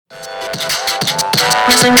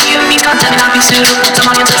content may not be suitable to some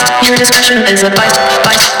audiences. Your discretion is advised.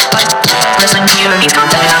 Wrestling POV's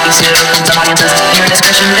content may not be suitable to some audiences. Your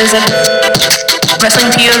discretion is advised.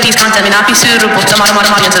 Wrestling POV's content may not be suitable to modern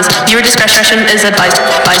audiences. Your discretion is advised.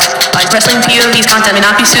 Wrestling POV's content may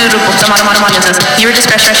not be suitable to modern audiences. Your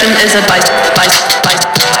discretion is advised.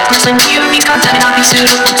 Wrestling POV's content may not be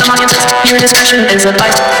suitable to some audiences. Your discretion is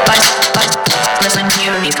advised. Wrestling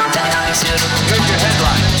POV's content may not be suitable. Here's your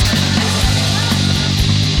headline.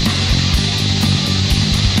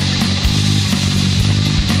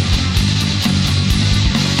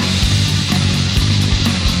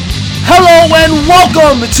 Hello and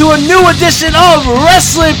welcome to a new edition of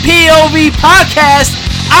Wrestling POV Podcast.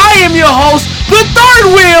 I am your host, the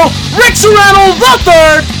third wheel, Rick Serrano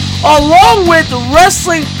III, along with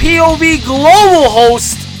Wrestling POV Global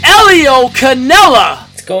host, Elio Canella.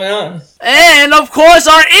 What's going on? And, of course,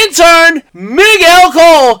 our intern, Miguel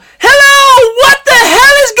Cole. Hello! What the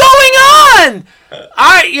hell is going on?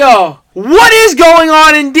 Alright, yo. What is going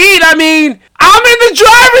on indeed? I mean, I'm in the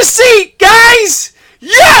driver's seat, guys!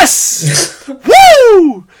 Yes!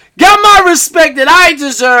 Woo! Got my respect that I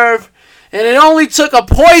deserve. And it only took a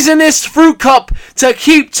poisonous fruit cup to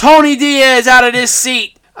keep Tony Diaz out of this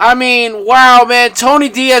seat. I mean, wow, man. Tony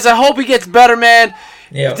Diaz, I hope he gets better, man.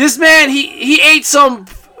 Yeah. This man, he ate some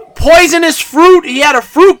poisonous fruit. He had a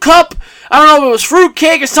fruit cup. I don't know if it was fruit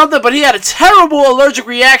cake or something, but he had a terrible allergic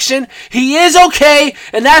reaction. He is okay,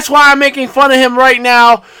 and that's why I'm making fun of him right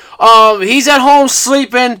now. He's at home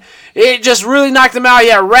sleeping. It just really knocked him out. He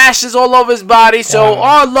had rashes all over his body. So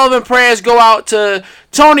our love and prayers go out to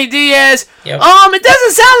Tony Diaz. Yep. It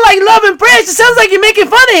doesn't sound like love and prayers. It sounds like you're making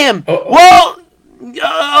fun of him. Well,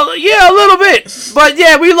 yeah, a little bit. But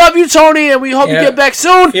yeah, we love you, Tony, and we hope you get back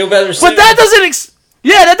soon. Feel better soon. But that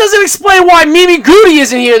doesn't explain why Mimi Goody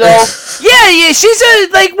isn't here, though. yeah, she's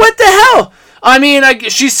like, what the hell? I mean,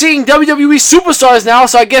 she's seeing WWE superstars now,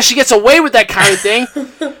 so I guess she gets away with that kind of thing.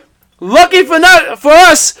 Lucky for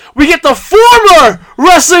us, we get the former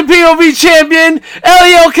Wrestling POV champion,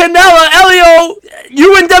 Elio Canella. Elio,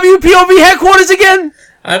 you in WPOV headquarters again?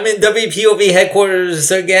 I'm in WPOV headquarters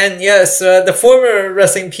again, yes. The former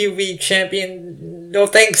Wrestling POV champion, no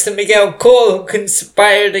thanks to Miguel Cole, who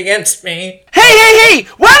conspired against me. Hey,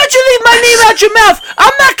 why don't you leave my name out your mouth?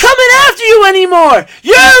 I'm not coming after you anymore.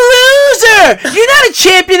 You're a loser. You're not a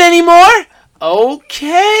champion anymore.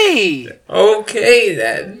 Okay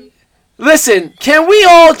Then. Listen, can we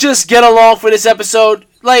all just get along for this episode?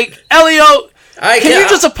 Like, Elio, can you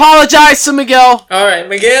just apologize to Miguel? Alright,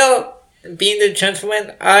 Miguel, being the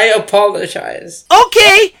gentleman, I apologize.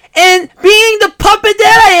 Okay, and being the puppet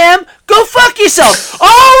that I am, go fuck yourself.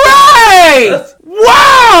 Alright!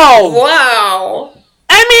 Wow!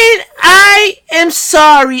 I mean, I am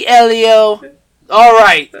sorry, Elio.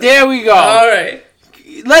 Alright, there we go. Alright.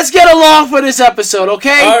 Let's get along for this episode,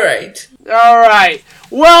 okay? Alright.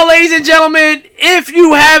 Well, ladies and gentlemen, if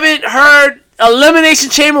you haven't heard, Elimination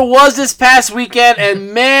Chamber was this past weekend,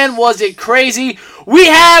 and man, was it crazy. We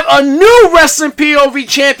have a new Wrestling POV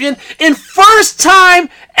champion in first time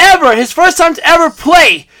ever, his first time to ever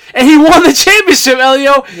play, and he won the championship,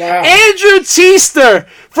 Elio. Wow. Andrew Teester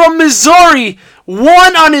from Missouri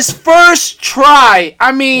won on his first try.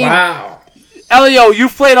 I mean, wow. Elio,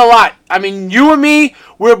 you've played a lot. I mean, you and me,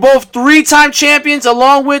 we're both three-time champions,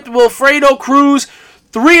 along with Wilfredo Cruz.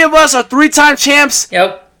 Three of us are three-time champs.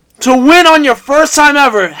 Yep. To win on your first time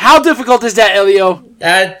ever. How difficult is that, Elio?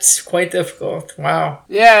 That's quite difficult. Wow.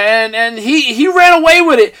 Yeah, and he ran away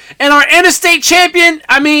with it. And our interstate champion,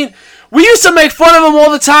 I mean, we used to make fun of him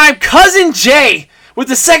all the time. Cousin Jay, with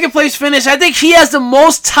the second place finish. I think he has the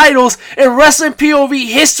most titles in Wrestling POV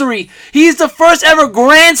history. He's the first ever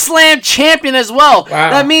Grand Slam champion as well. Wow.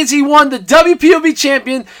 That means he won the WPOV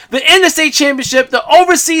champion, the Interstate Championship, the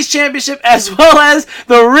Overseas Championship, as well as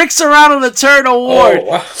the Rick Serrano III Award.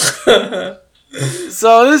 Oh, wow.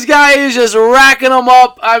 So this guy is just racking them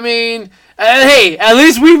up. I mean, hey, at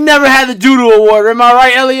least we've never had the Doodoo Award. Am I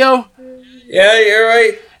right, Elio? Yeah, you're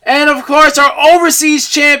right. And, of course, our overseas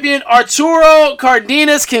champion, Arturo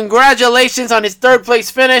Cardenas. Congratulations on his third place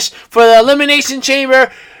finish for the Elimination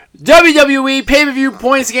Chamber WWE pay-per-view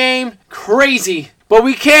points game. Crazy. But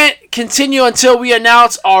we can't continue until we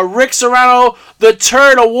announce our Rick Serrano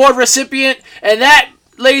III Award recipient. And that,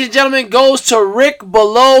 ladies and gentlemen, goes to Rick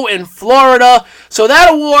Below in Florida. So that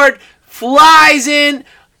award flies in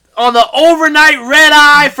on the overnight red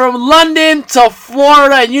eye from London to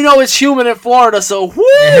Florida, and you know it's humid in Florida, so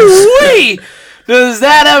whoo-wee! Does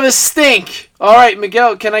that ever stink? All right,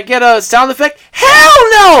 Miguel, can I get a sound effect? Hell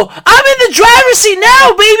no! I'm in the driver's seat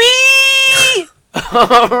now, baby!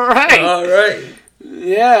 All right.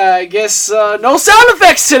 Yeah, I guess no sound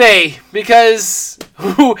effects today because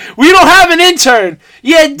we don't have an intern.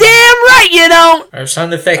 Yeah, damn right you don't. Our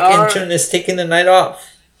sound effect intern is taking the night off.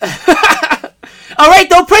 All right,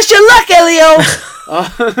 don't press your luck, Elio.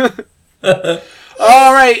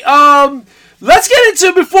 All right, let's get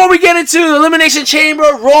into, before we get into the Elimination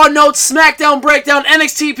Chamber, Raw Notes, SmackDown Breakdown,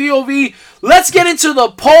 NXT POV, let's get into the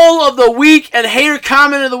poll of the week and hater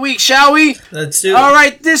comment of the week, shall we? Let's do it. All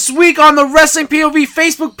right, this week on the Wrestling POV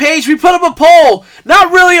Facebook page, we put up a poll.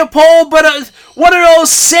 Not really a poll, but one of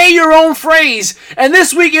those say your own phrase. And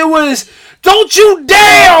this week it was, don't you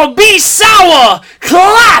dare be sour,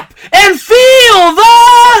 clap, and feel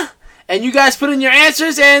the... And you guys put in your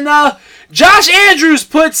answers, and Josh Andrews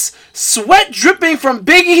puts sweat dripping from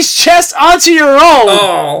Big E's chest onto your own.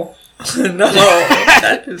 Oh, no,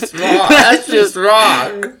 that is wrong. That's just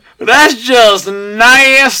wrong. That's just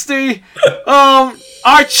nasty.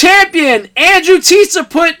 Our champion, Andrew Tisa,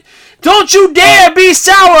 put, don't you dare be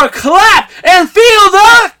sour, clap, and feel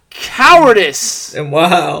the cowardice.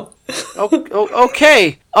 Wow.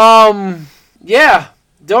 Okay. Yeah.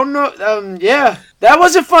 Don't know. Yeah. That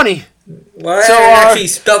wasn't funny. Why So, actually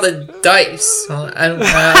spelled it dice? I don't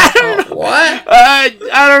know. What? I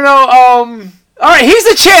don't know. All right, he's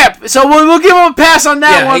the champ, so we'll give him a pass on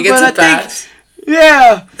that Yeah, one. he gets but a pass.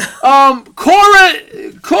 Yeah. Cora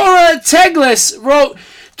Teglis wrote,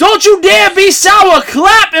 don't you dare be sour,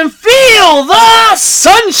 clap, and feel the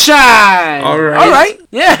sunshine. All right. All right.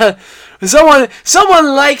 Yeah. Someone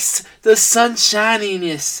likes the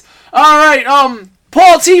sunshininess. All right.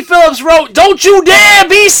 Paul T. Phillips wrote, don't you dare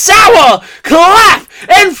be sour, clap,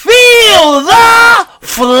 and feel the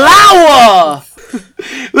flower.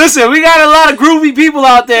 Listen, we got a lot of groovy people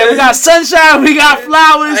out there. We got sunshine, we got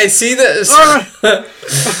flowers. I see this.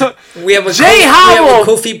 We have a Jay Howell.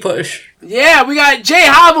 Kofi push. Yeah, we got Jay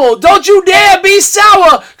Hobble. Don't you dare be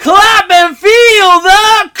sour. Clap and feel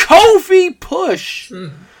the Kofi push.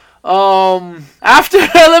 After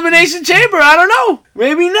Elimination Chamber, I don't know.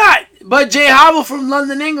 Maybe not. But Jay Hobble from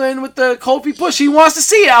London, England with the Kofi push, he wants to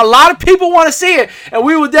see it. A lot of people want to see it. And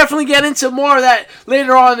we will definitely get into more of that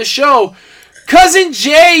later on in the show. Cousin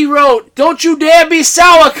Jay wrote, don't you dare be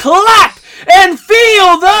sour. Clap and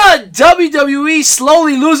feel the WWE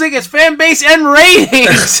slowly losing its fan base and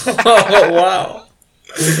ratings. Oh, wow.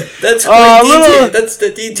 That's quite detailed. That's the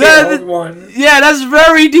detailed one. Yeah, that's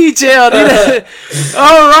very detailed.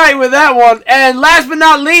 All right with that one. And last but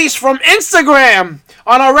not least, from Instagram,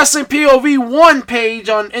 on our Wrestling POV 1 page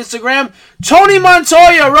on Instagram, Tony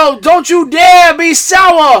Montoya wrote, don't you dare be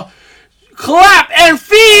sour. Clap and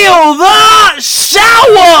feel the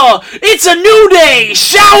shower. It's a new day.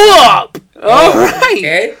 Shower up. All right.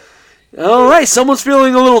 Okay. All right. Someone's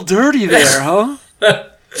feeling a little dirty there, huh?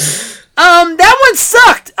 That one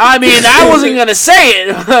sucked. I mean, I wasn't gonna say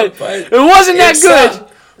it, but it wasn't that good.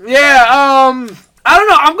 Sucked. Yeah. I don't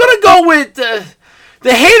know. I'm gonna go with the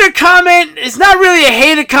hater comment. It's not really a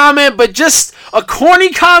hater comment, but just a corny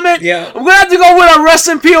comment. Yeah. I'm gonna have to go with our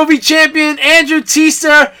Wrestling POV champion Andrew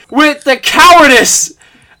Teister with the cowardice.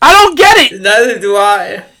 I don't get it. Neither do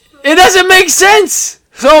I. It doesn't make sense.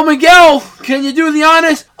 So Miguel, can you do the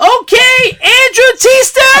honors? Okay, Andrew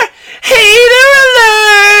Teister, hater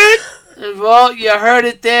alert. Well, you heard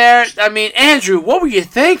it there. I mean, Andrew, what were you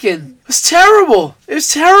thinking? It was terrible. It was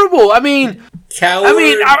terrible. I mean,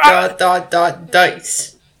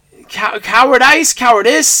 Dice. Cowardice,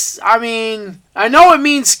 cowardice. I mean, I know it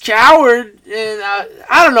means coward, and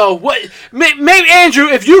I don't know what. Maybe Andrew,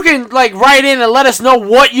 if you can write in and let us know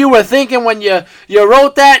what you were thinking when you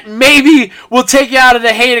wrote that, maybe we'll take you out of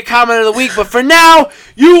the hater comment of the week. But for now,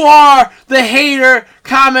 you are the hater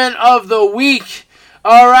comment of the week.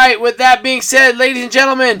 All right. With that being said, ladies and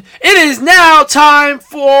gentlemen, it is now time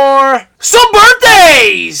for some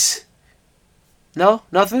birthdays. No?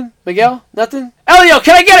 Nothing? Miguel? Nothing? Elio,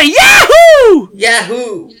 can I get a Yahoo?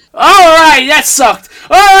 Yahoo! Alright, that sucked.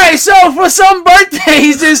 Alright, so for some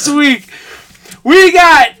birthdays this week, we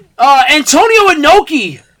got Antonio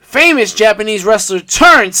Inoki, famous Japanese wrestler,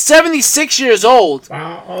 turned 76 years old.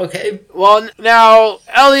 Wow, okay. Well, now,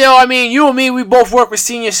 Elio, I mean, you and me, we both work with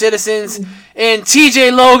senior citizens, and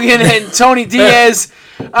TJ Logan and Tony Diaz,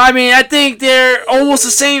 I mean, I think they're almost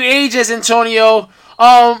the same age as Antonio.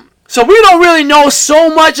 So we don't really know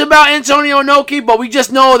so much about Antonio Inoki, but we just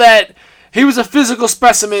know that he was a physical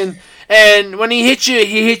specimen, and when he hit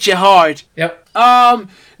you hard. Yep.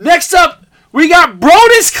 Next up, we got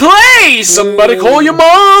Brodus Clay. Somebody call your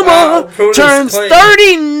mama. Wow, turns Clay.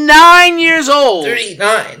 39 years old.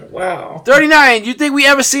 39, wow. 39. You think we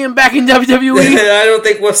ever see him back in WWE? I don't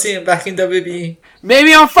think we'll see him back in WWE.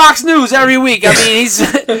 Maybe on Fox News every week. I mean, he's.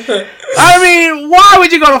 I mean, why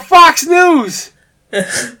would you go to Fox News?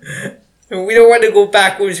 We don't want to go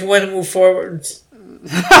backwards. We want to move forwards.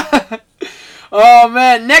 Oh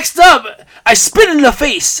man! Next up, I spit in the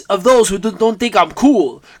face of those who don't think I'm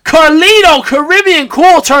cool. Carlito Caribbean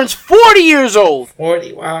Cool turns 40 years old.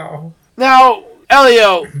 40, wow. Now,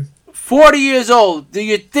 Elio, 40 years old. Do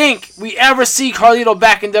you think we ever see Carlito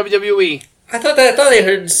back in WWE? I thought I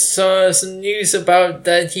heard some news about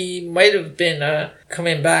that he might have been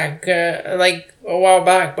coming back like a while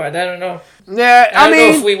back, but I don't know. Yeah, I don't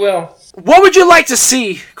mean, know if we will. What would you like to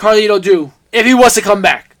see Carlito do if he was to come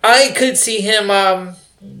back? I could see him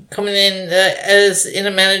coming in as in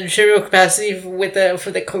a managerial capacity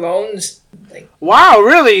for the Colognes. Like, Wow,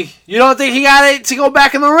 really? You don't think he got it to go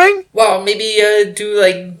back in the ring? well, maybe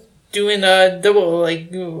doing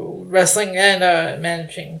double wrestling and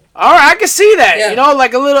managing. All right, I can see that. Yeah. You know,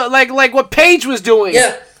 like a little, like what Paige was doing.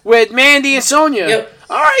 Yeah. With Mandy and Sonya. Yep.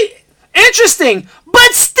 All right, interesting,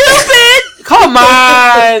 but stupid. Come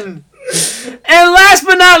on. And last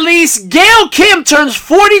but not least, Gail Kim turns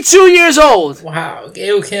 42 years old. Wow,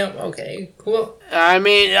 Gail Kim. Okay, cool. I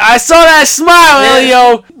mean, I saw that smile, Yeah.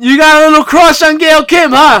 Elio. You got a little crush on Gail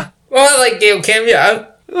Kim, huh? Well, I like Gail Kim, yeah.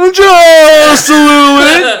 Just a little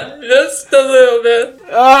bit. Just a little bit.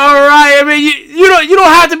 All right. I mean, you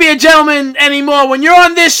don't have to be a gentleman anymore. When you're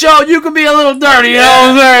on this show, you can be a little dirty. You know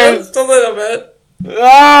what I'm saying? Just a little bit. All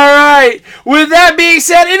right. With that being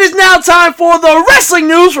said, it is now time for the wrestling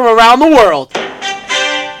news from around the world.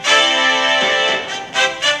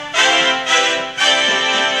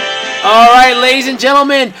 All right, ladies and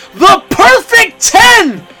gentlemen, the Perfect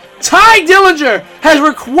 10. Ty Dillinger has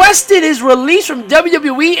requested his release from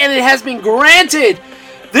WWE, and it has been granted.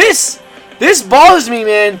 This bothers me,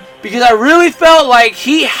 man, because I really felt like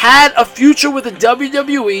he had a future with the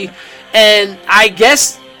WWE, and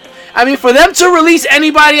I mean, for them to release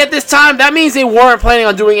anybody at this time, that means they weren't planning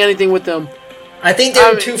on doing anything with them. I think they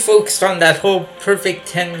were too focused on that whole Perfect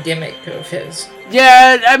 10 gimmick of his.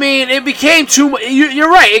 Yeah, I mean, it became too. You're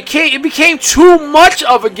right. It became too much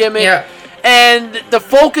of a gimmick. Yeah. And the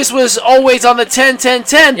focus was always on the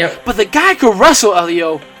 10-10-10. Yep. But the guy could wrestle,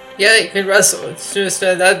 Elio. Yeah, he could wrestle. It's just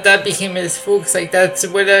that became his focus. Like, that's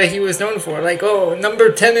what he was known for. Like, oh,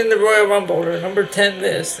 number 10 in the Royal Rumble, or number 10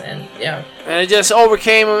 this, and yeah. And it just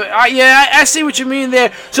overcame him. I see what you mean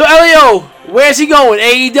there. So, Elio, where's he going?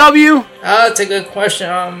 AEW? That's a good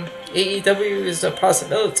question. AEW is a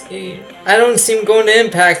possibility. I don't see him going to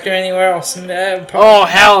Impact or anywhere else. Oh,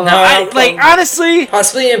 hell no. Honestly,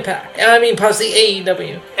 possibly Impact. I mean, possibly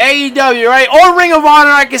AEW. AEW, right? Or Ring of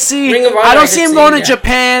Honor, I can see. Ring of Honor, I don't I see could him see, going yeah. to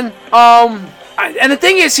Japan. And the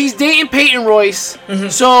thing is, he's dating Peyton Royce. Mm-hmm.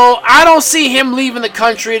 So, I don't see him leaving the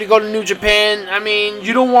country to go to New Japan. I mean,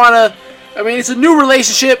 you don't want to... I mean, it's a new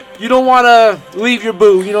relationship. You don't want to leave your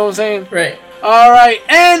boo, you know what I'm saying? Right. Alright,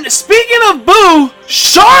 and speaking of boo,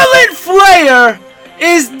 Charlotte Flair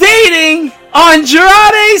is dating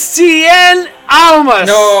Andrade Cien Almas.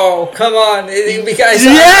 No, come on.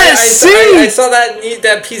 I saw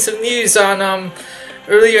that piece of news on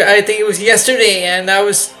earlier. I think it was yesterday, and I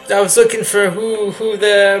was looking for who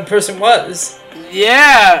the person was.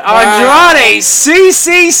 Yeah, Wow. Andrade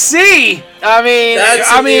CCC. I mean,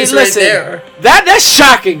 news listen, right there. that's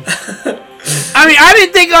shocking. I mean, I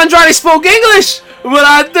didn't think Andrade spoke English, but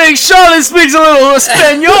I think Charlotte speaks a little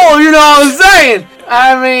Espanol, you know what I'm saying?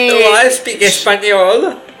 I mean... No, I speak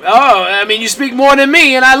Espanol. Oh, I mean, you speak more than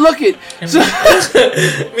me, and I look it. So,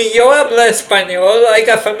 Yo hablo español. I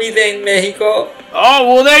got familia en Mexico.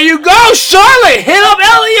 oh, well, there you go, Charlotte. Hit up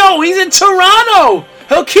Elio. He's in Toronto.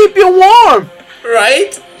 He'll keep you warm.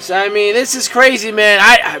 Right? So, I mean, this is crazy, man.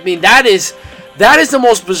 I mean, that is the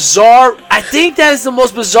most bizarre... I think that is the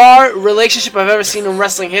most bizarre relationship I've ever seen in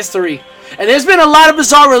wrestling history. And there's been a lot of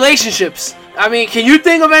bizarre relationships. I mean, can you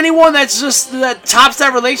think of anyone that tops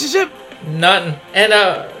that relationship? None. And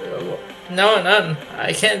no, none.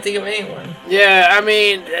 I can't think of anyone. Yeah, I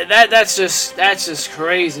mean, that's just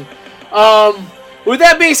crazy. With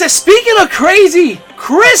that being said, speaking of crazy,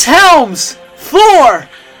 Chris Helms, Thor,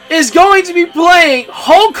 is going to be playing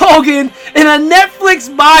Hulk Hogan in a Netflix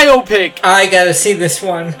biopic. I gotta see this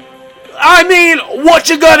one. I mean, what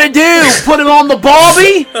you gonna do? Put him on the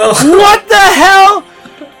Barbie? Oh. What the hell?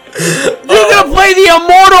 You're gonna play the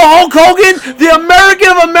immortal Hulk Hogan, the American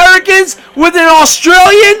of Americans, with an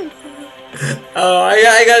Australian? Oh,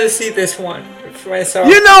 I gotta see this one for myself.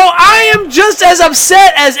 You know, I am just as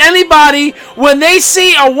upset as anybody when they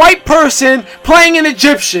see a white person playing an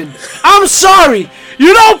Egyptian. I'm sorry.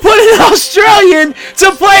 You don't put an Australian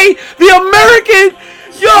to play the American,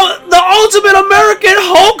 the ultimate American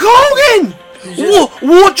Hulk Hogan.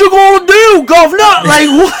 What you gonna do, governor? Like,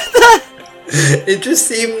 what the? It just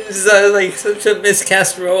seems like such a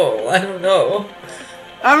miscast role. I don't know.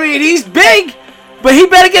 I mean, he's big, but he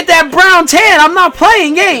better get that brown tan. I'm not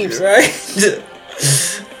playing games. Right?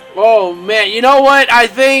 Oh, man. You know what? I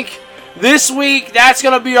think this week, that's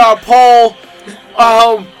going to be our poll.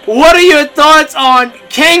 What are your thoughts on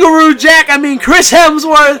Kangaroo Jack? I mean, Chris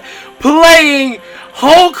Hemsworth playing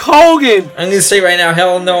Hulk Hogan. I'm going to say right now,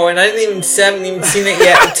 hell no. And I haven't even seen it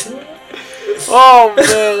yet. Oh,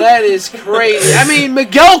 man, that is crazy. I mean,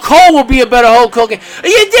 Miguel Cole will be a better Hulk Hogan.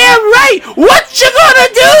 You're damn right. What you gonna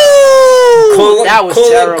do? That was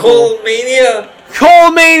terrible.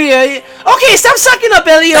 Cole Mania. Okay, stop sucking up,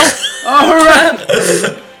 Elio. All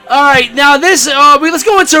right. All right, now this, let's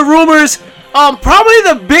go into rumors. Probably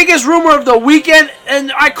the biggest rumor of the weekend,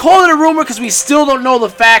 and I call it a rumor because we still don't know the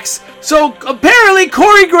facts. So, apparently,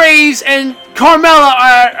 Corey Graves and Carmella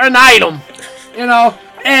are an item, you know.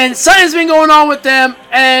 And something's been going on with them,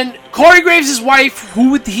 and Corey Graves' wife,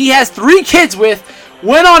 who he has 3 kids with,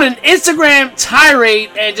 went on an Instagram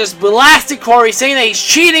tirade and just blasted Corey, saying that he's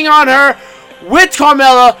cheating on her with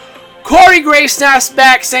Carmella. Corey Graves snaps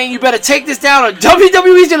back, saying you better take this down or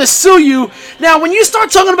WWE's going to sue you. Now, when you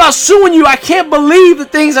start talking about suing you, I can't believe the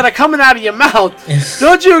things that are coming out of your mouth.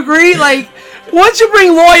 Don't you agree? Like, once you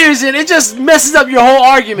bring lawyers in, it just messes up your whole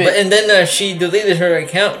argument. And then she deleted her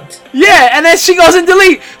account. Yeah, and then she goes and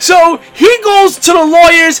delete. So he goes to the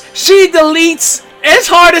lawyers, she deletes. It's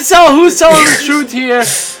hard to tell who's telling the truth here.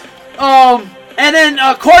 And then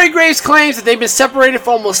Corey Graves claims that they've been separated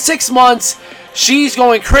for almost 6 months. She's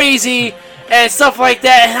going crazy and stuff like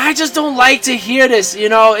that. And I just don't like to hear this. You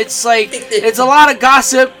know, it's like, it's a lot of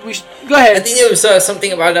gossip. Go ahead. I think there was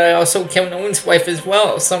something about also Kevin Owens' wife as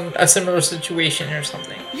well. A similar situation or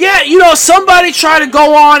something. Yeah, you know, somebody tried to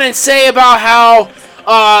go on and say about how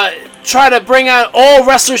try to bring out all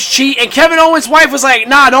wrestlers cheat, and Kevin Owens' wife was like,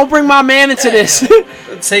 "Nah, don't bring my man into this."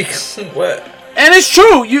 It's like what? And it's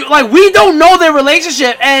true. We don't know their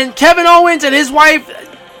relationship, and Kevin Owens and his wife,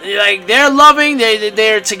 like, they're loving.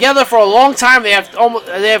 They're together for a long time. They have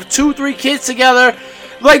 2-3 kids together.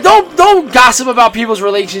 Like, don't gossip about people's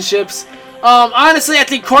relationships. Honestly, I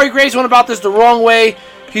think Corey Graves went about this the wrong way.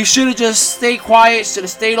 He should have just stayed quiet. Should have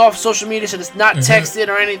stayed off social media. Should have not texted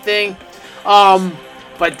or anything.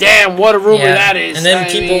 But damn, what a rumor that is. And then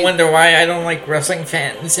people wonder why I don't like wrestling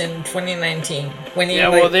fans in 2019.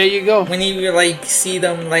 Well, there you go. When you see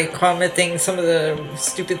them commenting some of the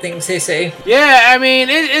stupid things they say. Yeah, I mean,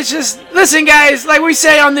 it's just, listen, guys. Like we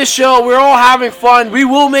say on this show, we're all having fun. We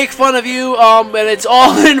will make fun of you, and it's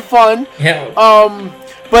all in fun. Yeah.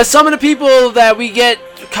 But some of the people that we get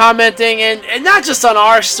commenting, and not just on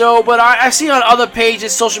our show, but I see on other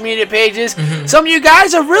pages, social media pages, some of you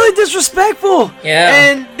guys are really disrespectful. Yeah.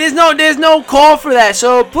 And there's no call for that.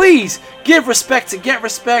 So please give respect to get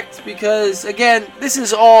respect, because again, this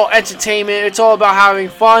is all entertainment. It's all about having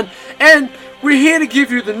fun, and we're here to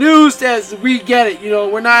give you the news as we get it. You know,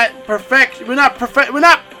 we're not perfect. We're not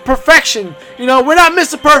perfection. You know, we're not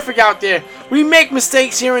Mr. Perfect out there. We make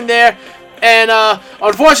mistakes here and there. And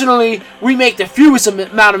unfortunately, we make the fewest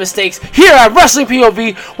amount of mistakes here at Wrestling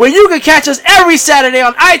POV, where you can catch us every Saturday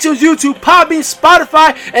on iTunes, YouTube, Podbean,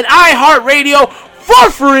 Spotify, and iHeartRadio for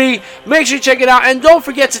free. Make sure you check it out. And don't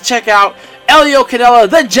forget to check out Elio Canella,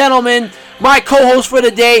 the gentleman, my co-host for the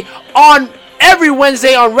day, on every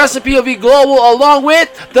Wednesday on Wrestling POV Global, along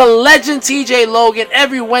with the legend TJ Logan.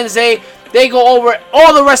 Every Wednesday, they go over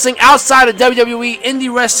all the wrestling outside of WWE,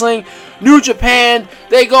 indie wrestling, New Japan.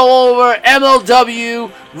 They go over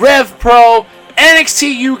MLW, Rev Pro,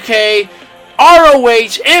 NXT UK,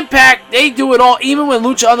 ROH, Impact. They do it all, even when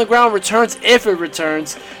Lucha Underground returns, if it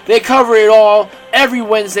returns. They cover it all every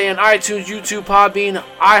Wednesday on iTunes, YouTube, Podbean,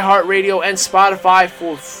 iHeartRadio, and Spotify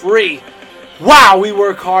for free. Wow, we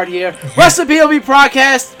work hard here. Wrestling POV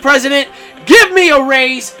Podcast President, give me a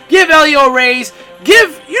raise. Give Elio a raise.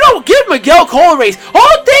 Give Miguel Cole a raise.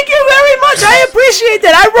 Oh, thank you very much. I appreciate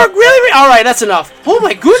that. I work really. All right, that's enough. Oh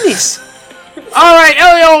my goodness. All right,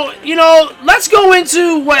 Elio. Let's go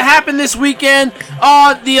into what happened this weekend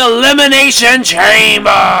on the Elimination Chamber.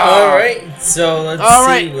 All right. So let's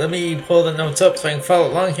see. Let me pull the notes up so I can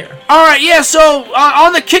follow along here. All right. Yeah. So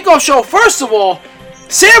on the kickoff show, first of all,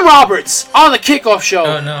 Sam Roberts on the kickoff show.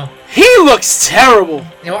 Oh no. He looks terrible.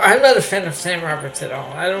 I'm not a fan of Sam Roberts at all.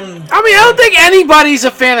 I don't think anybody's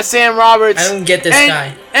a fan of Sam Roberts. I don't get this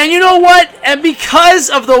guy. And you know what? And because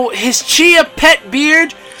of his Chia Pet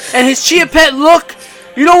beard and his Chia Pet look,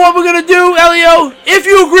 you know what we're going to do, Elio? If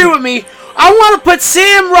you agree with me, I want to put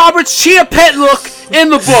Sam Roberts' Chia Pet look in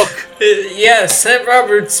the book. Yes, Sam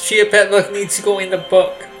Roberts' Chia Pet look needs to go in the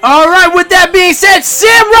book. All right, with that being said,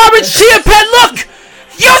 Sam Roberts, Chia Pet, look!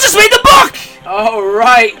 You just made the book! All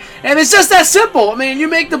right. And it's just that simple. I mean, you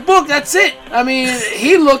make the book, that's it. I mean,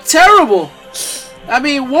 he looked terrible. I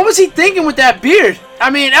mean, what was he thinking with that beard? I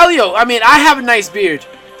mean, Elio, I mean, I have a nice beard.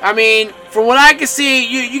 I mean, from what I can see,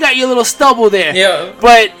 you got your little stubble there. Yeah.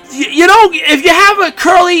 But you don't. If you have a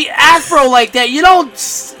curly afro like that, you don't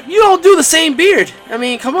do the same beard. I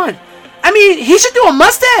mean, come on. I mean, he should do a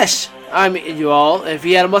mustache. I mean, if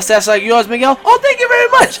he had a mustache like yours, Miguel, oh, thank you very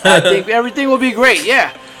much. I think everything will be great.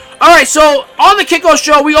 Yeah. All right, so on the kickoff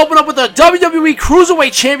show, we open up with the WWE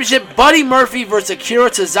Cruiserweight Championship, Buddy Murphy versus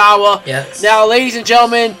Akira Tozawa. Yes. Now, ladies and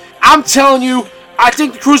gentlemen, I'm telling you, I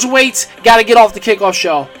think the Cruiserweights got to get off the kickoff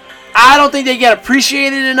show. I don't think they get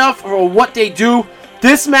appreciated enough for what they do.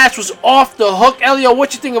 This match was off the hook. Elio,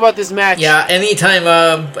 what you think about this match? Yeah, anytime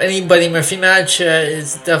any Buddy Murphy match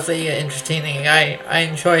is definitely entertaining. I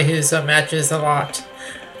enjoy his matches a lot.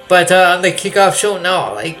 But on the kickoff show,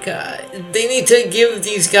 no. Like, they need to give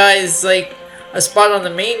these guys, like, a spot on the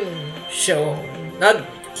main show. Not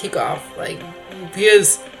kickoff. Like,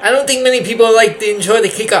 because I don't think many people like to enjoy the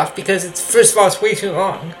kickoff because it's, first of all, it's way too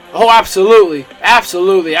long. Oh, absolutely.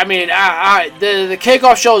 Absolutely. I mean, the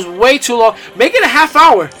kickoff show is way too long. Make it a half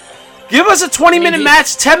hour. Give us a 20-minute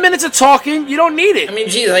match, 10 minutes of talking. You don't need it. I mean,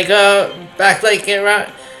 geez, like, back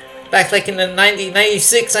in the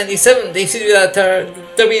 96, 97, they used to do that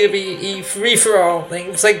WWE free-for-all thing.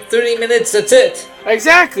 It was like 30 minutes, that's it.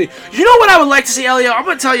 Exactly. You know what I would like to see, Elio? I'm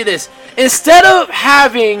going to tell you this. Instead of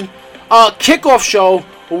having a kickoff show,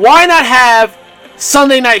 why not have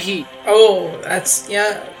Sunday Night Heat? Oh, that's,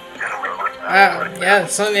 yeah. Yeah,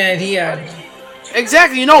 Sunday Night Heat.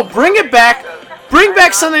 Exactly. You know, bring it back. Bring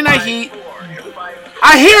back Sunday Night Heat.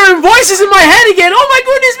 I hear voices in my head again. Oh my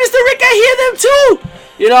goodness, Mr. Rick, I hear them too.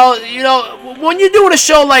 You know, when you're doing a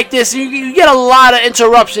show like this, you get a lot of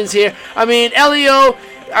interruptions here. I mean, Elio,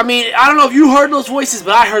 I don't know if you heard those voices,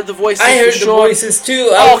 but I heard the voices. I heard the voices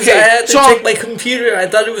too. I had to check my computer. I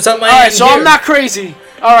thought it was on my. All right, so I'm not crazy.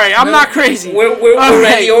 All right, I'm not crazy. We're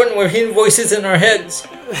Randy Orton. We're hearing voices in our heads.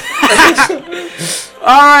 All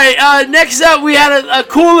right, next up we had a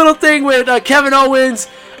cool little thing with Kevin Owens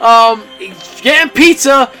getting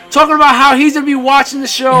pizza, talking about how he's going to be watching the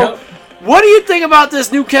show. Yep. What do you think about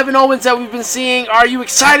this new Kevin Owens that we've been seeing? Are you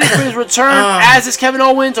excited for his return as this Kevin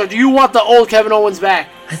Owens, or do you want the old Kevin Owens back?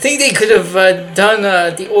 I think they could have done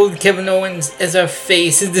the old Kevin Owens as a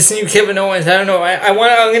face. This new Kevin Owens, I don't know. I'm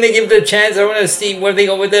going to give it a chance. I want to see where they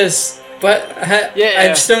go with this. But I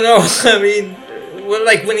just don't know. I mean,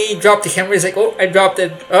 like when he dropped the camera, he's like, oh, I dropped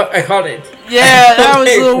it. Oh, I caught it. Yeah, that was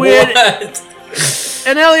a little weird. What?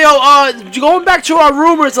 And Elio, going back to our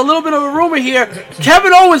rumors, a little bit of a rumor here.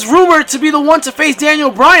 Kevin Owens rumored to be the one to face Daniel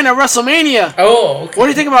Bryan at WrestleMania. Oh, okay. What do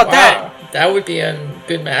you think about that? That would be a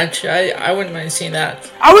good match. I wouldn't mind seeing that.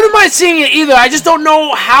 I wouldn't mind seeing it either. I just don't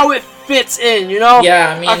know how it fits in, you know?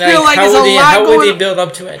 Yeah, I mean, I feel like there's a lot how going. would they build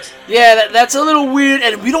up to it? Yeah, that's a little weird,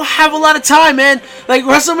 and we don't have a lot of time, man. Like,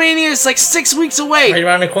 WrestleMania is like 6 weeks away. Right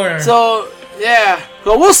around the corner. So, yeah.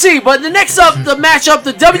 But we'll see. But the next up, the matchup,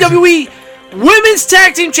 the WWE Women's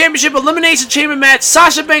Tag Team Championship Elimination Chamber match,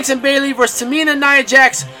 Sasha Banks and Bayley versus Tamina and Nia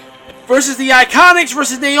Jax versus the Iconics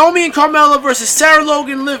versus Naomi and Carmella versus Sarah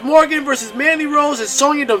Logan, Liv Morgan versus Mandy Rose and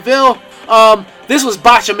Sonya Deville. This was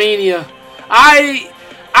Botchamania. I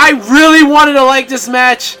really wanted to like this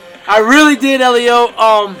match. I really did, Elio.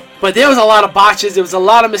 But there was a lot of botches. There was a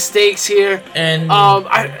lot of mistakes here. And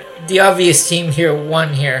the obvious team here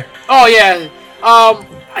won here. Oh yeah.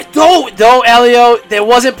 Though, Elio, there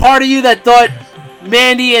wasn't part of you that thought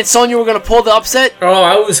Mandy and Sonya were gonna pull the upset. Oh,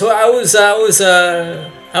 I was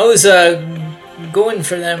going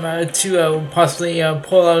for them to possibly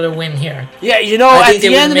pull out a win here. Yeah, you know, at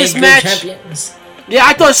the end of this match, champions. Yeah,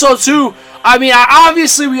 I thought so too. I mean,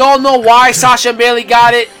 obviously we all know why Sasha and Bayley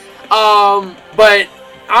got it. But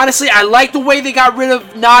honestly, I like the way they got rid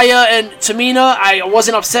of Nia and Tamina. I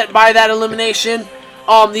wasn't upset by that elimination.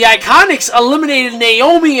 The Iconics eliminated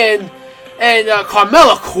Naomi and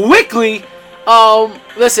Carmella quickly.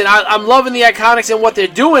 Listen, I'm loving the Iconics and what they're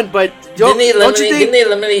doing, but don't you think? Didn't they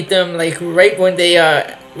eliminate them like right when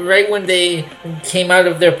they came out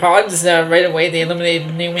of their pods? Right away, they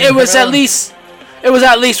eliminated Naomi. It was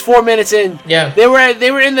at least 4 minutes in. Yeah, they were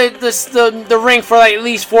in the ring for like at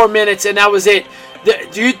least 4 minutes, and that was it.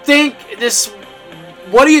 Do you think this?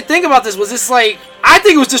 What do you think about this? Was this like? I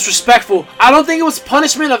think it was disrespectful. I don't think it was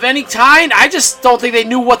punishment of any kind. I just don't think they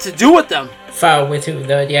knew what to do with them. Foul with who?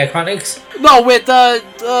 The Iconics? No, with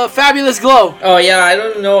Fabulous Glow. Oh yeah, I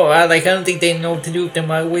don't know. I don't think they know what to do with them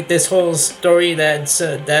with this whole story that's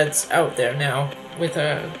out there now with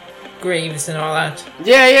graves and all that.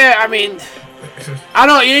 Yeah. I mean, I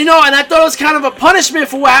don't, and I thought it was kind of a punishment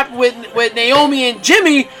for what happened with Naomi and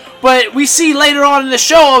Jimmy, but we see later on in the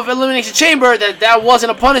show of Elimination Chamber that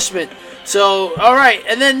wasn't a punishment. So, all right,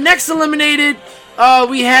 and then next eliminated,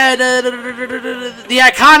 we had the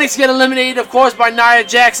Iconics get eliminated, of course, by Nia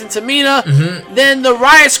Jax and Tamina. Mm-hmm. Then the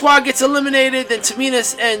Riot Squad gets eliminated. Then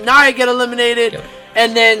Tamina and Nia get eliminated. Yep.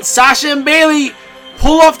 And then Sasha and Bayley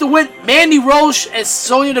pull off the win. Mandy Rose and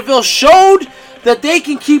Sonya Deville showed that they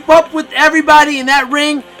can keep up with everybody in that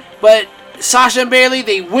ring. But Sasha and Bayley,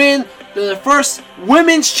 they win. They're the first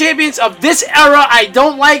women's champions of this era. I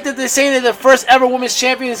don't like that they're saying they're the first ever women's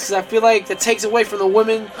champions because I feel like that takes away from the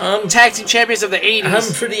women tag team champions of the 80s.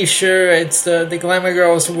 I'm pretty sure it's the Glamour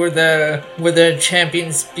Girls were the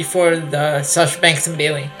champions before the Sasha Banks and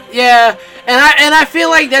Bayley. Yeah, and I feel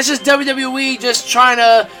like that's just WWE just trying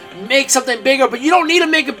to make something bigger, but you don't need to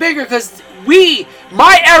make it bigger because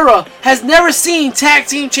my era has never seen tag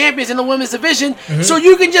team champions in the women's division, so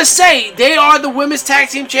you can just say they are the women's tag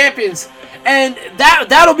team champions, and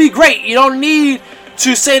that'll be great. You don't need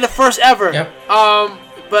to say the first ever. Yep.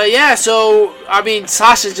 But yeah, so I mean,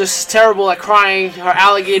 Sasha's just terrible at crying her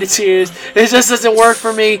alligator tears. It just doesn't work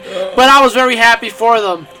for me, but I was very happy for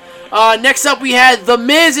them. Next up, we had The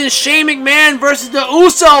Miz and Shane McMahon versus the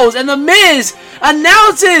Usos, and The Miz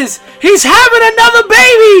announces he's having another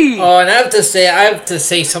baby. Oh, and I have to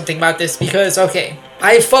say something about this because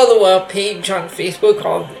I follow a page on Facebook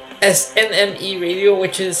called SNME Radio,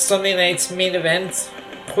 which is Sunday Night's Main Event.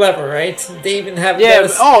 Clever, right? They even have They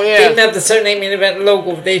even have the Sunday Night Main Event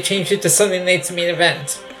logo. They changed it to Sunday Night's Main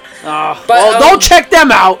Event. Don't check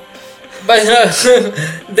them out. But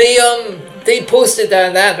they posted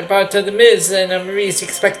that about The Miz and Marie's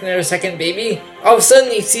expecting their second baby. All of a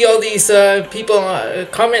sudden, you see all these people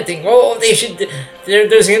commenting, "Oh, they should."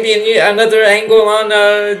 There's going to be another angle on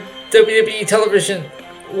WWE television.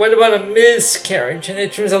 What about a miscarriage? And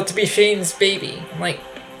it turns out to be Shane's baby. I'm like,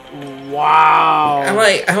 wow. I'm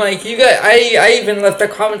like, you guys. I even left a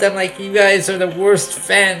comment. I'm like, you guys are the worst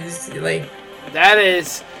fans. Like, that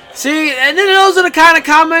is. See, and then those are the kind of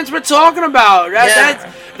comments we're talking about.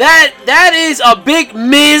 That is a big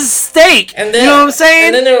mistake. And then, you know what I'm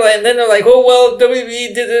saying? And then they're like, oh well,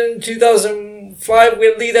 WWE did it in 2005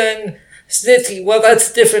 with Lita and Snitsky. Well,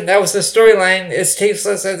 that's different. That was the storyline. As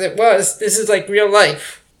tasteless as it was, this is like real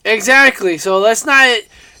life. Exactly. So let's not.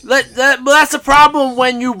 But that's the problem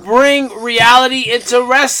when you bring reality into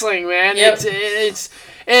wrestling, man. Yep. It's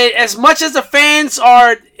as much as the fans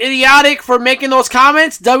are idiotic for making those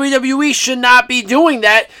comments, WWE should not be doing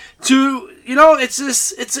that.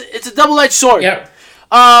 It's a double-edged sword. Yep.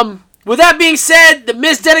 With that being said, The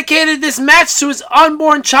Miz dedicated this match to his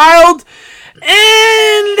unborn child,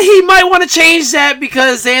 and he might want to change that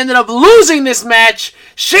because they ended up losing this match.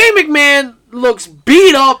 Shane McMahon looks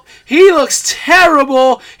beat up. He looks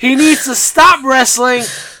terrible. He needs to stop wrestling.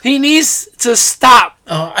 He needs to stop.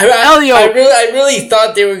 Oh, I really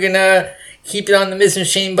thought they were gonna keep it on The Miz and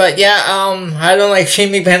Shane, but I don't like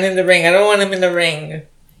Shane McMahon in the ring. I don't want him in the ring.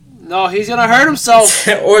 No, he's gonna hurt himself.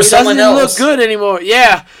 Or someone else. He doesn't look good anymore.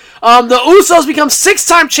 Yeah. The Usos become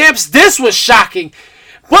 6-time champs. This was shocking,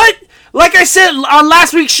 but like I said on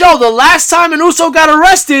last week's show, the last time an Uso got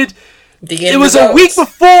arrested, it was a week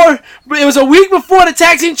before. It was a week before the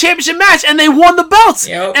tag team championship match, and they won the belts.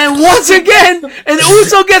 Yep. And once again, an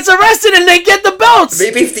Uso gets arrested, and they get the belts.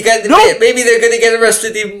 Maybe they're gonna get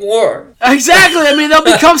arrested even more. Exactly. I mean, they'll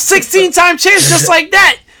become 16-time champs just like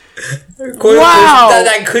that. Wow.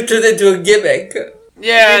 That could turn into a gimmick.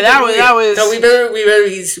 Yeah, that was. No,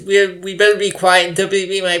 we better be quiet.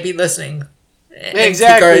 WWE might be listening. Exactly.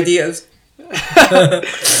 Take our ideas.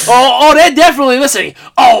 oh, they're definitely listening.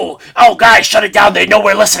 Oh, guys, shut it down. They know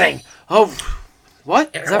we're listening. Oh,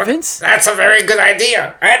 what? Is that Vince? That's a very good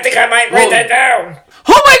idea. I think I might write that down.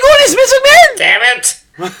 Oh my goodness, Vince McMahon! Damn it!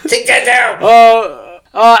 Take that down.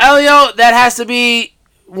 Elio, that has to be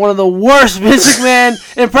one of the worst Vince McMahon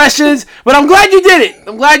impressions, but I'm glad you did it.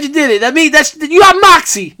 That means you got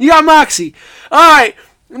moxie. All right.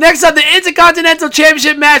 Next up, the Intercontinental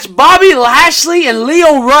Championship match: Bobby Lashley and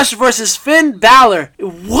Lio Rush versus Finn Balor.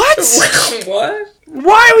 What? What?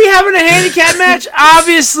 Why are we having a handicap match?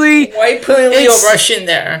 Obviously. Why putting Lio Rush in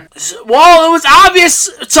there? Well, it was obvious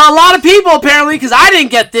to a lot of people, apparently, because I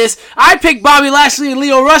didn't get this. I picked Bobby Lashley and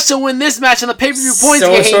Lio Rush to win this match on the pay-per-view points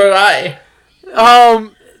game. So did I.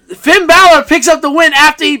 Finn Balor picks up the win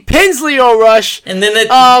after he pins Lio Rush. And then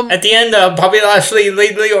at the end, Bobby Lashley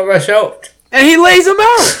laid Lio Rush out. And he lays him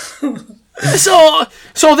out.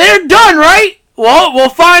 So they're done, right? Well, we'll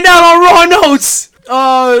find out on Raw Notes.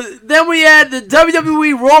 Then we had the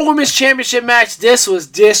WWE Raw Women's Championship match. This was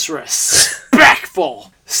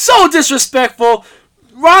disrespectful. So disrespectful.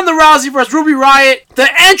 Ronda Rousey versus Ruby Riott. The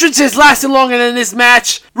entrances lasted longer than this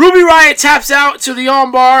match. Ruby Riott taps out to the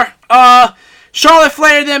armbar. Charlotte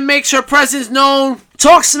Flair then makes her presence known.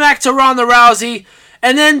 Talks smack to Ronda Rousey.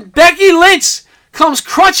 And then Becky Lynch comes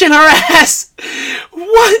crutching her ass.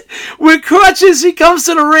 What? With crutches, she comes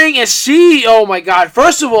to the ring and oh my God.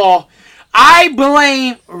 First of all, I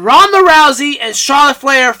blame Ronda Rousey and Charlotte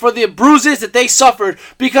Flair for the bruises that they suffered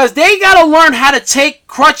because they got to learn how to take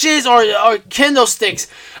crutches or kendo sticks.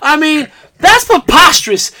 I mean, that's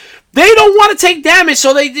preposterous. They don't want to take damage,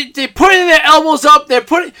 so they putting their elbows up.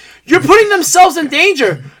 You're putting themselves in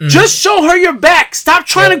danger. Just show her your back. Stop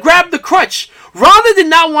trying to grab the crutch. Ronda did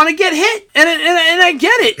not want to get hit, and I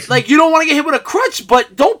get it. Like, you don't want to get hit with a crutch,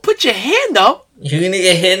 but don't put your hand up. You're going to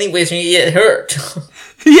get hit anyways when you get hurt.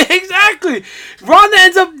 Yeah, exactly. Ronda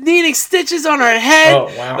ends up needing stitches on her head. Oh,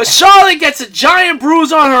 wow. But Charlotte gets a giant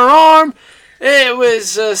bruise on her arm. It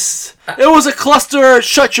was a cluster.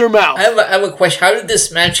 Shut your mouth. I have a question. How did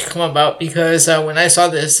this match come about? Because when I saw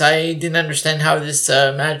this, I didn't understand how this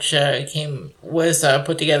match was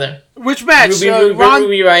put together. Which match? Ruby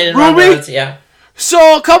Riott and Ronda Rousey, yeah.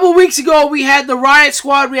 So a couple weeks ago, we had the Riott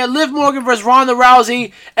Squad. We had Liv Morgan versus Ronda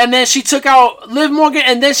Rousey, and then she took out Liv Morgan,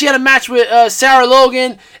 and then she had a match with Sarah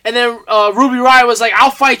Logan, and then Ruby Riott was like,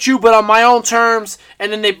 "I'll fight you, but on my own terms,"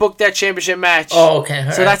 and then they booked that championship match. Oh, okay.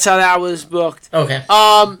 So that's how that was booked. Okay.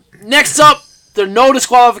 Next up, the no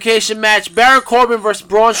disqualification match: Baron Corbin versus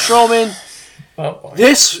Braun Strowman. Oh,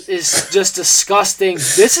 this is just disgusting.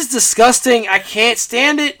 This is disgusting. I can't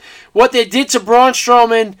stand it. What they did to Braun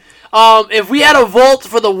Strowman. If we had a vote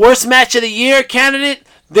for the worst match of the year candidate,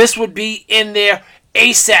 this would be in there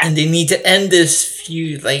ASAP. And they need to end this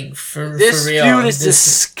feud, like, for real. This feud is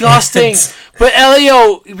disgusting. But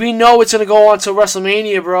Elio, we know it's going to go on to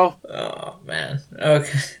WrestleMania, bro. Oh, man.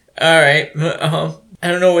 Okay. Alright. I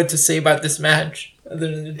don't know what to say about this match. Other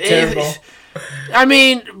than terrible. I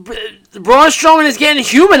mean, Braun Strowman is getting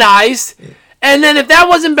humanized. And then if that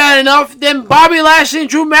wasn't bad enough, then Bobby Lashley and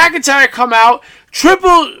Drew McIntyre come out,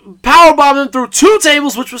 triple powerbomb them through 2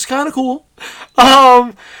 tables, which was kind of cool.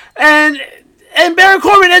 And Baron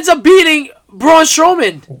Corbin ends up beating Braun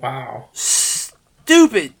Strowman. Wow.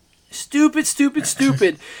 Stupid.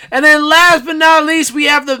 And then last but not least, we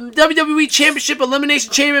have the WWE Championship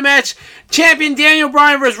Elimination Chamber match. Champion Daniel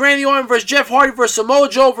Bryan versus Randy Orton versus Jeff Hardy versus Samoa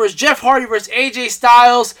Joe versus Jeff Hardy versus AJ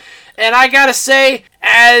Styles. And I gotta say,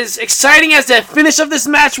 as exciting as the finish of this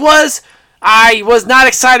match was, I was not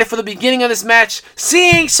excited for the beginning of this match.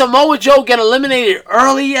 Seeing Samoa Joe get eliminated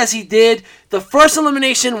early as he did, the first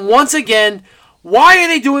elimination once again. Why are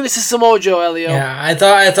they doing this to Samoa Joe, Elio? Yeah, I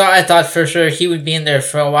thought for sure he would be in there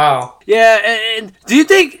for a while. Yeah, and do you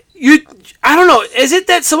think I don't know, is it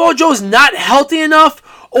that Samoa Joe is not healthy enough?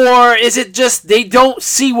 Or is it just they don't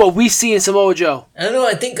see what we see in Samoa Joe? I don't know.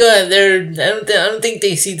 I think I don't think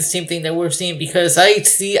they see the same thing that we're seeing because I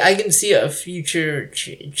can see a future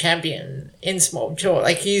champion in Samoa Joe.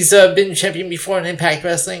 Like he's been champion before in Impact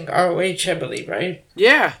Wrestling, ROH, I believe, right?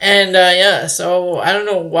 Yeah. And so I don't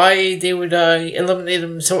know why they would eliminate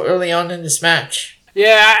him so early on in this match.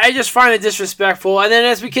 Yeah, I just find it disrespectful. And then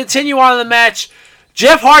as we continue on in the match,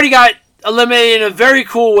 Jeff Hardy got eliminated in a very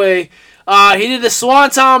cool way. He did the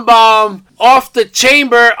Swanton Bomb off the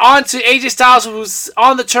chamber onto AJ Styles, who's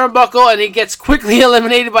on the turnbuckle, and he gets quickly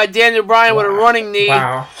eliminated by Daniel Bryan with a running knee.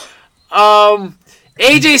 Wow.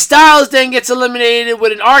 AJ Styles then gets eliminated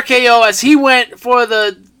with an RKO as he went for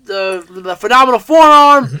the phenomenal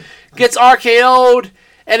forearm, gets RKO'd,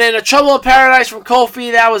 and then a Trouble in Paradise from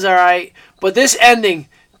Kofi. That was alright. But this ending,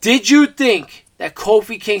 did you think that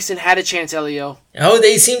Kofi Kingston had a chance, Elio? Oh,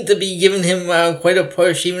 they seem to be giving him quite a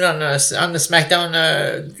push, even on the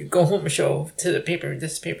SmackDown Go Home show to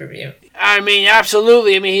this pay-per-view. I mean,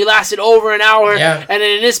 absolutely. I mean, he lasted over an hour, and then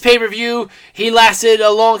in this pay-per-view, he lasted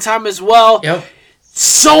a long time as well. Yep.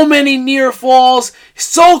 So many near falls,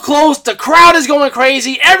 so close. The crowd is going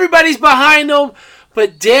crazy. Everybody's behind him,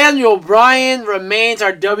 but Daniel Bryan remains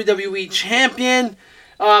our WWE champion.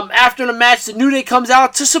 After the match, the New Day comes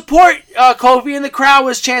out to support Kofi, and the crowd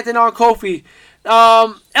was chanting on Kofi.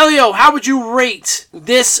 Elio, how would you rate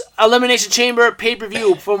this Elimination Chamber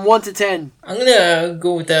pay-per-view from 1 to 10? I'm gonna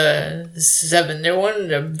go with a 7. There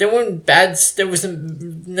wasn't bad. There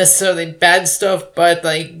wasn't necessarily bad stuff, but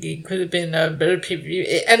like it could have been a better pay-per-view.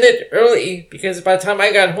 It ended early because by the time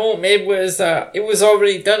I got home, it was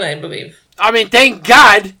already done, I believe. I mean, thank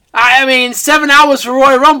God. I mean, 7 hours for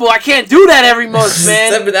Royal Rumble. I can't do that every month,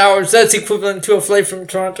 man. 7 hours. That's equivalent to a flight from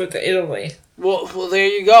Toronto to Italy. Well, there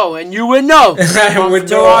you go. And you would know. I would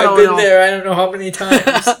know. I've been there. I don't know how many times.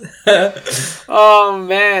 Oh,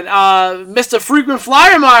 man. Mr. Frequent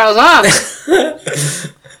Flyer Miles, huh?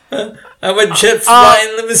 I'm a jet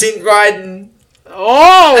flying, limousine riding.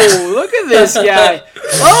 Oh, look at this guy.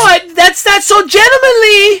 Oh, that's so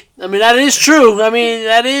gentlemanly. I mean, that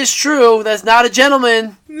is true. That's not a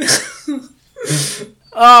gentleman.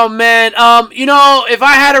 Oh, man. If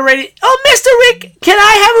I had a rating... Oh, Mr. Rick, can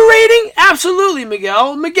I have a rating? Absolutely,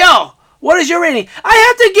 Miguel. Miguel, what is your rating? I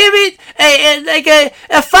have to give it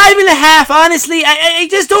a 5.5, honestly. I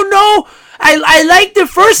just don't know. I liked the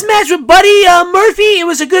first match with Buddy Murphy. It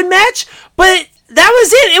was a good match, but that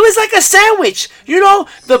was it. It was like a sandwich.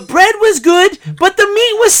 The bread was good, but the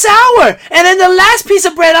meat was sour. And then the last piece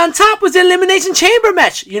of bread on top was the Elimination Chamber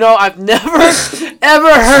match. I've never,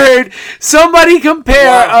 ever heard somebody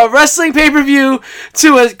compare a wrestling pay-per-view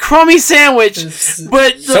to a crummy sandwich.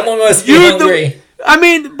 But someone must be hungry.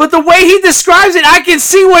 But the way he describes it, I can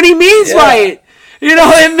see what he means by it.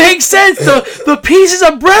 It makes sense. The pieces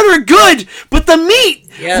of bread are good, but the meat,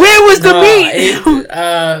 where was the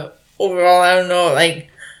meat? Overall, I don't know.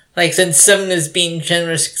 Like since 7 is being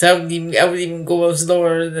generous, because I would even go as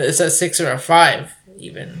lower as a 6 or a 5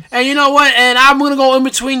 even. And you know what? And I'm gonna go in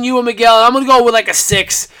between you and Miguel. I'm gonna go with like a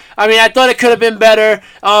 6. I mean, I thought it could have been better.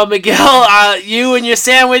 Miguel, you and your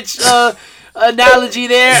sandwich analogy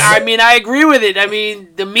there. I mean, I agree with it. I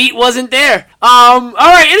mean, the meat wasn't there. All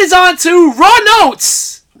right, it is on to Raw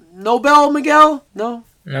Notes. No bell, Miguel? No.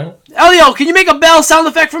 Elio, can you make a bell sound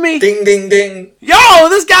effect for me? Ding, ding, ding. Yo,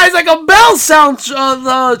 this guy's like a bell sound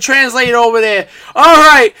translator over there. All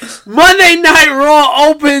right, Monday Night Raw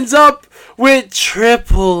opens up with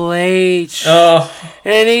Triple H.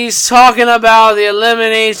 And he's talking about the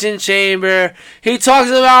Elimination Chamber. He talks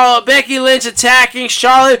about Becky Lynch attacking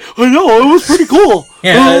Charlotte. I know, it was pretty cool.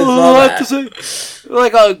 Yeah, I have to say.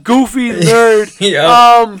 Like a goofy nerd.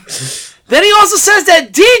 Then he also says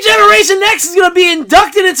that D-Generation X is going to be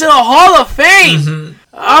inducted into the Hall of Fame. Mm-hmm.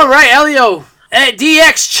 All right, Elio. At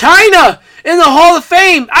DX China in the Hall of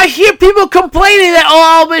Fame. I hear people complaining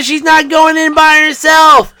that, but she's not going in by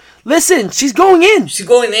herself. Listen, she's going in. She's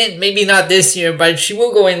going in. Maybe not this year, but she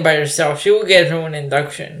will go in by herself. She will get her own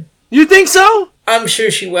induction. You think so? I'm sure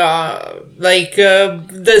she will. I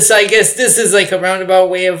guess this is like a roundabout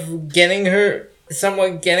way of getting her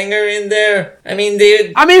in there. I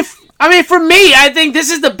mean, for me, I think this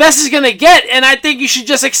is the best it's going to get, and I think you should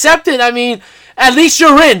just accept it. I mean, at least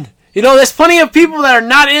you're in. There's plenty of people that are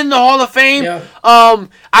not in the Hall of Fame. Yeah.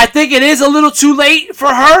 I think it is a little too late for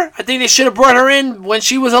her. I think they should have brought her in when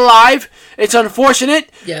she was alive. It's unfortunate.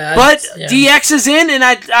 Yeah, but DX is in, and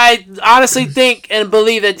I honestly think and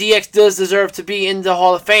believe that DX does deserve to be in the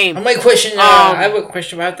Hall of Fame. I have a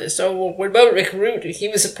question about this. So, what about Rick Rude? He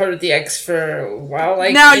was a part of DX for a while,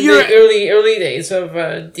 the early days of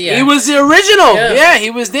DX. He was the original. Yeah, he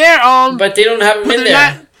was there. But they don't have him in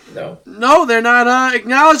there. No, they're not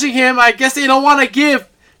acknowledging him. I guess they don't want to give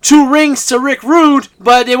 2 rings to Rick Rude,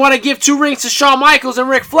 but they want to give 2 rings to Shawn Michaels and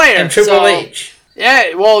Ric Flair. And Triple H.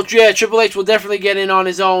 Yeah, Triple H will definitely get in on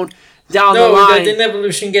his own down the line. No, didn't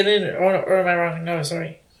Evolution get in? Or am I wrong? No,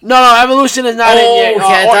 sorry. No, Evolution is not in yet. Okay,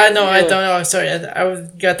 I don't know. Sorry, I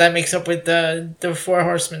got that mixed up with the 4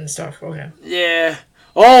 Horsemen stuff. Okay. Yeah.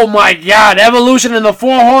 Oh my God, Evolution and the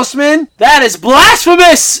 4 Horsemen? That is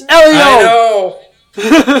blasphemous, Elio! I know.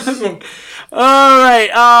 Alright,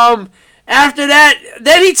 after that,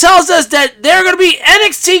 then he tells us that there are going to be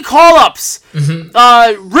NXT call-ups.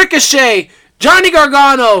 Mm-hmm. Ricochet, Johnny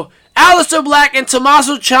Gargano, Aleister Black, and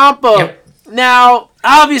Tommaso Ciampa. Yep. Now,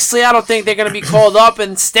 obviously, I don't think they're going to be called up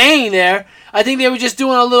and staying there. I think they were just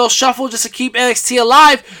doing a little shuffle just to keep NXT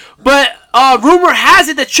alive. But rumor has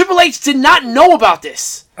it that Triple H did not know about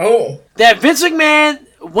this. Oh. That Vince McMahon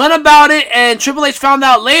went about it, and Triple H found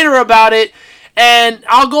out later about it. And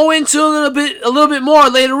I'll go into a little bit more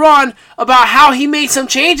later on about how he made some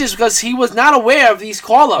changes because he was not aware of these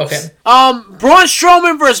call-ups. Okay. Braun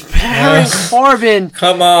Strowman versus Baron Corbin.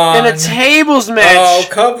 Come on. In a tables match. Oh,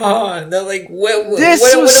 come on. They're like, what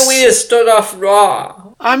a way to start off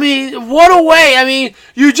Raw. I mean, what a way. I mean,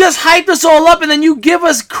 you just hyped us all up and then you give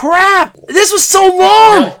us crap. This was so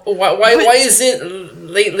long. No, why is it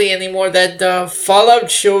lately anymore that Fallout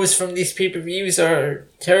shows from these pay-per-views are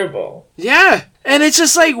terrible? Yeah. And it's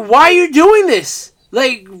just like, why are you doing this?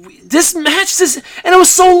 Like, this match, and it was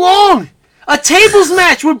so long. A tables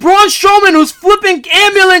match with Braun Strowman who's flipping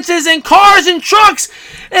ambulances and cars and trucks,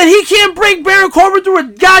 and he can't break Baron Corbin through a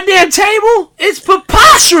goddamn table? It's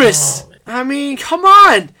preposterous. Oh, I mean, come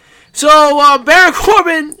on. So Baron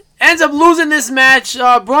Corbin ends up losing this match.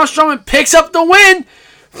 Braun Strowman picks up the win.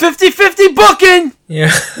 50-50 booking.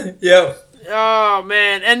 Yeah. Yep. Oh,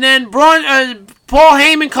 man. And then Paul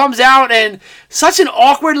Heyman comes out, and such an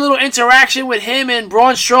awkward little interaction with him and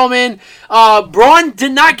Braun Strowman. Braun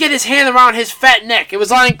did not get his hand around his fat neck. It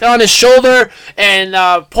was on his shoulder, and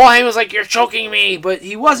Paul Heyman was like, "You're choking me." But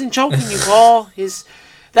he wasn't choking you, Paul.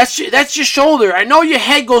 That's your shoulder. I know your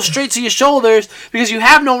head goes straight to your shoulders because you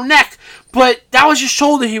have no neck. But that was your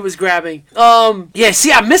shoulder he was grabbing. Yeah,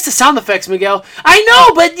 see, I missed the sound effects, Miguel. I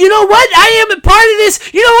know, but you know what? I am a part of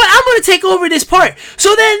this. You know what? I'm going to take over this part.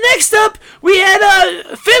 So then next up, we had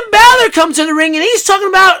Finn Balor come to the ring, and he's talking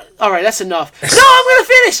about... All right, that's enough. No, I'm going to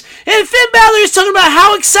finish. And Finn Balor is talking about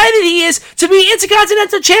how excited he is to be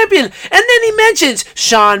Intercontinental Champion. And then he mentions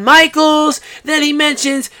Shawn Michaels. Then he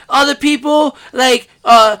mentions other people like...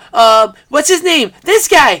 what's his name? This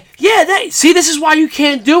guy. Yeah, see, this is why you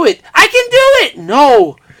can't do it. I can do it.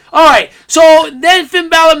 No. Alright, so then Finn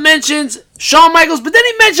Balor mentions Shawn Michaels, but then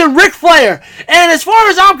he mentioned Ric Flair. And as far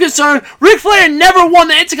as I'm concerned, Ric Flair never won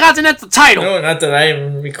the Intercontinental title. No, not that I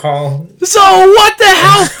recall. So what the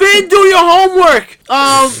hell, Finn? Do your homework.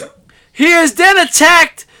 He is then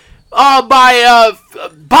attacked by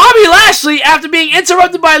Bobby Lashley after being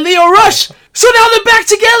interrupted by Lio Rush. So now they're back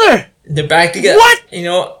together. They're back together. What? You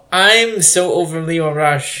know, I'm so over Lio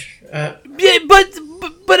Rush. Yeah, but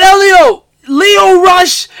Elio, Lio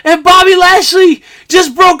Rush and Bobby Lashley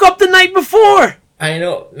just broke up the night before. I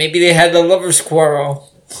know. Maybe they had a lover's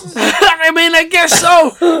quarrel. I mean, I guess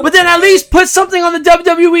so. But then at least put something on the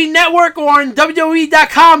WWE Network or on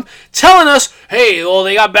WWE.com telling us, hey, well,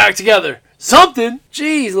 they got back together. Something.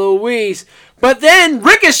 Jeez Louise. But then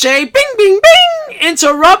Ricochet, bing, bing, bing,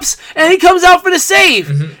 interrupts, and he comes out for the save.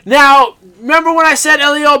 Mm-hmm. Now, remember when I said,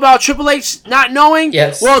 Elio, about Triple H not knowing?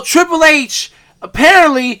 Yes. Well, Triple H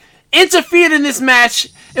apparently interfered in this match.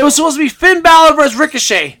 It was supposed to be Finn Balor versus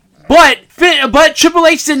Ricochet. But Triple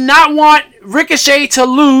H did not want Ricochet to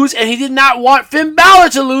lose, and he did not want Finn Balor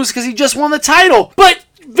to lose because he just won the title. But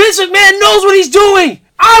Vince McMahon knows what he's doing.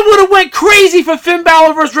 I would have went crazy for Finn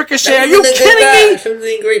Balor versus Ricochet. Are you kidding me? That would have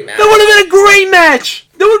been a great match. That would have been a great match.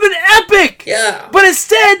 That would have been epic. Yeah. But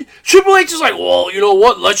instead, Triple H is like, well, you know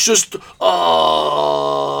what? Let's just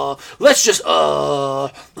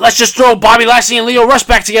throw Bobby Lashley and Lio Rush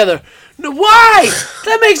back together. Why?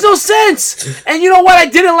 That makes no sense. And you know what I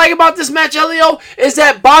didn't like about this match, Elio? Is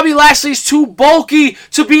that Bobby Lashley's too bulky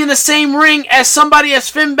to be in the same ring as somebody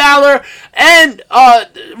as Finn Balor and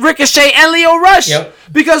Ricochet and Lio Rush. Yep.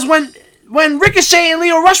 Because when Ricochet and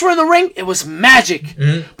Lio Rush were in the ring, it was magic.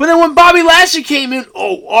 Mm-hmm. But then when Bobby Lashley came in,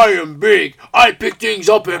 oh, I am big. I pick things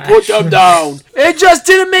up and put them down. It just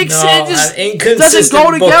didn't make sense. It just doesn't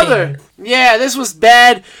go together. Yeah, this was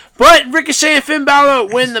bad. But Ricochet and Finn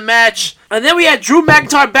Balor win the match. And then we had Drew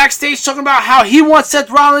McIntyre backstage talking about how he wants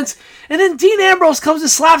Seth Rollins. And then Dean Ambrose comes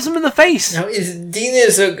and slaps him in the face. Now, is Dean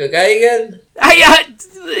a good guy again?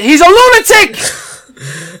 He's a lunatic!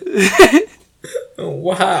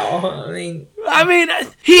 Wow. I mean,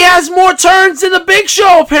 he has more turns than the Big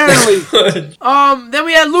Show, apparently. Then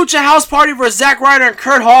we had Lucha House Party versus Zack Ryder and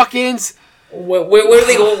Kurt Hawkins. Where are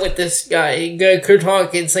they going with this guy, Kurt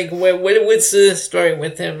Hawkins? Like, what's the story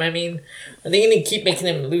with him? I mean, are they going to keep making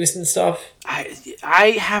him lose and stuff?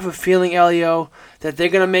 I have a feeling, Elio, that they're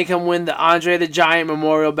going to make him win the Andre the Giant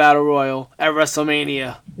Memorial Battle Royal at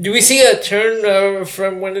WrestleMania. Do we see a turn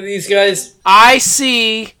from one of these guys? I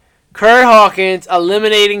see Kurt Hawkins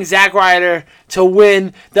eliminating Zack Ryder to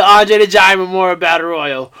win the Andre the Giant Memorial Battle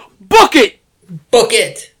Royal. Book it! Book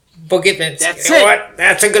it! Book it, Vince. That's you know what?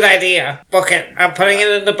 That's a good idea. Book it. I'm putting it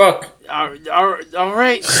in the book. All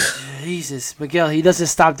right. Jesus, Miguel, he doesn't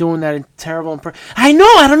stop doing that terrible impression. I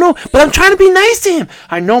don't know, but I'm trying to be nice to him.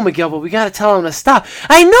 I know, Miguel, but we got to tell him to stop.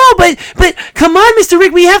 I know, but come on, Mr.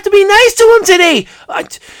 Rick, we have to be nice to him today.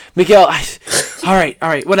 Miguel, all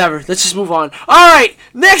right, whatever. Let's just move on. All right,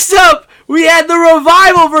 next up, we had the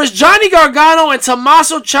Revival versus Johnny Gargano and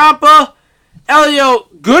Tommaso Ciampa. Elio,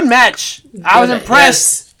 good match. I was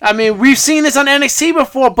impressed. Yes. I mean, we've seen this on NXT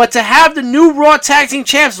before, but to have the new Raw Tag Team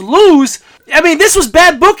Champs lose, I mean, this was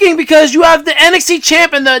bad booking because you have the NXT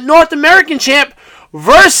Champ and the North American Champ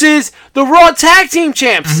versus the Raw Tag Team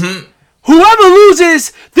Champs. Mm-hmm. Whoever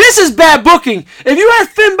loses, this is bad booking. If you had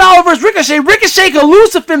Finn Balor versus Ricochet could lose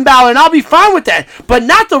to Finn Balor, and I'll be fine with that, but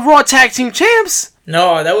not the Raw Tag Team Champs.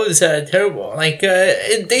 No, that was terrible. Like,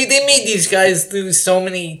 they made these guys lose so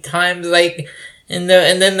many times, like... And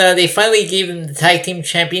then they finally gave them the tag team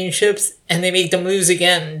championships, and they made them lose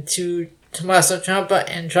again to Tommaso Ciampa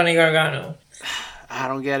and Johnny Gargano. I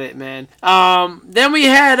don't get it, man. Then we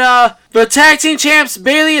had the tag team champs,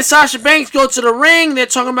 Bayley and Sasha Banks, go to the ring. They're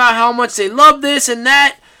talking about how much they love this and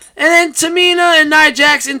that. And then Tamina and Nia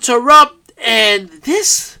Jax interrupt. And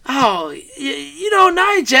this,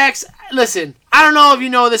 Nia Jax, listen, I don't know if you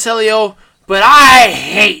know this, Elio, but I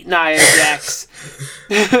hate Nia Jax.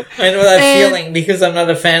 I know that feeling because I'm not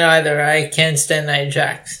a fan either. I can't stand Nia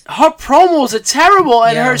Jax. Her promos are terrible,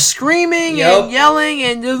 and her screaming and yelling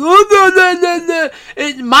and just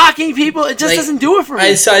and mocking people. It just doesn't do it for me.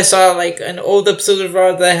 I saw like an old episode of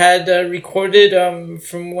Raw that I had recorded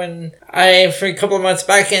from for a couple of months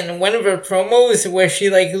back, and one of her promos where she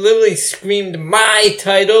like literally screamed "my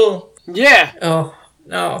title." Yeah. Oh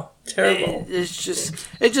no. Terrible. It's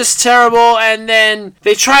just terrible. And then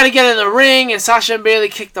they try to get in the ring, and Sasha and Bayley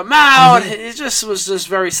kicked them out. Mm-hmm. It just was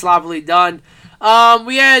very sloppily done.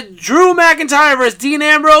 We had Drew McIntyre versus Dean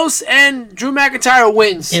Ambrose, and Drew McIntyre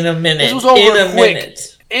wins. In a minute. This was over quick.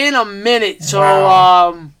 In a minute. So,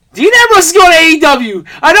 Dean Ambrose is going to AEW.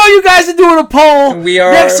 I know you guys are doing a poll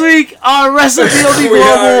next week on Wrestling POV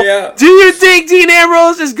Global. Do you think Dean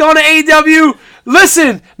Ambrose is going to AEW?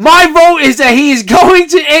 Listen, my vote is that he is going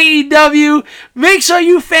to AEW. Make sure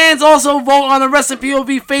you fans also vote on the Wrestling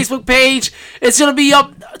POV Facebook page. It's going to be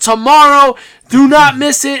up tomorrow. Do not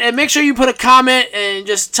miss it. And make sure you put a comment and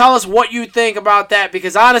just tell us what you think about that.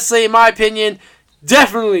 Because honestly, in my opinion,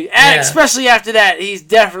 definitely. And especially after that, he's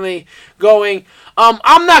definitely going.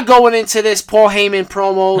 I'm not going into this Paul Heyman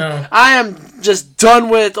promo. No. I am just done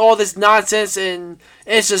with all this nonsense, and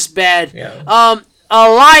it's just bad. Yeah.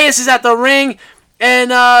 Elias is at the ring,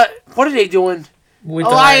 and what are they doing? With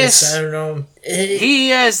Elias, I don't know.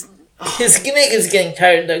 He has... His gimmick is getting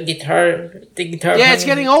tired. The guitar. Yeah, it's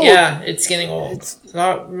getting old. Yeah, it's getting old. It's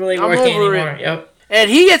not really working anymore. Yep. And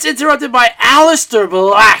he gets interrupted by Aleister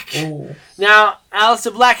Black. Ooh. Now,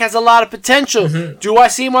 Aleister Black has a lot of potential. Mm-hmm. Do I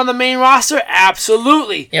see him on the main roster?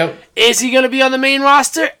 Absolutely. Yep. Is he going to be on the main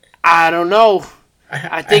roster? I don't know.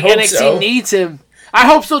 I think NXT needs him. I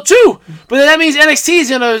hope so too, but that means NXT is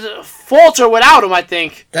gonna falter without him. I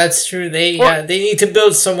think that's true. They need to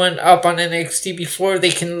build someone up on NXT before they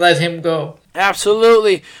can let him go.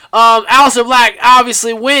 Absolutely. Aleister Black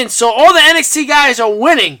obviously wins, so all the NXT guys are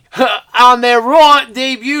winning on their Raw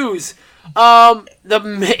debuts. The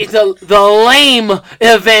lame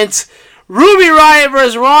event, Ruby Riott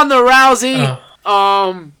versus Ronda Rousey.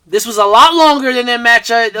 This was a lot longer than their match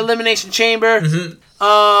at Elimination Chamber.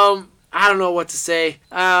 Mm-hmm. I don't know what to say.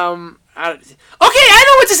 Okay, I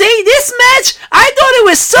know what to say. This match, I thought it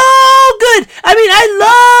was so good. I mean, I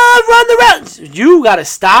love Ronda Rousey. You gotta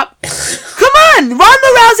stop. Come on, Ronda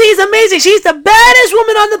Rousey is amazing. She's the baddest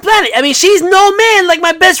woman on the planet. I mean, she's no man like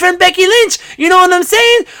my best friend Becky Lynch. You know what I'm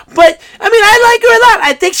saying? But, I mean, I like her a lot.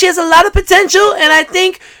 I think she has a lot of potential, and I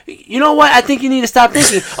think, you know what? I think you need to stop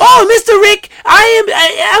thinking. Oh, Mr. Rick,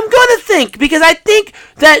 I'm gonna think, because I think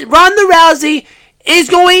that Ronda Rousey is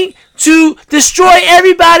going to destroy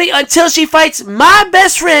everybody until she fights my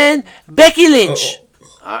best friend, Becky Lynch.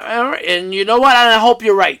 And you know what? I hope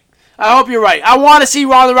you're right. I want to see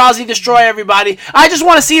Ronda Rousey destroy everybody. I just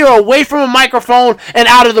want to see her away from a microphone and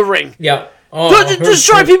out of the ring. Yeah.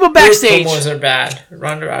 Destroy people backstage. Her promos are bad.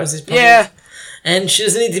 Ronda Rousey's promos. Yeah. And she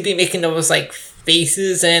doesn't need to be making those, like,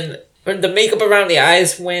 faces and the makeup around the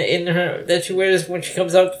eyes that she wears when she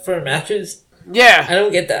comes out for her matches. Yeah. I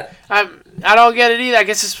don't get that. I don't get it either. I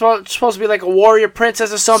guess it's supposed to be like a warrior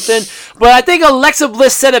princess or something. But I think Alexa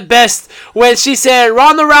Bliss said it best when she said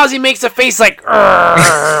Ronda Rousey makes a face like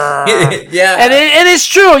yeah. And it's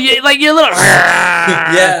true. You're little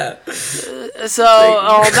yeah.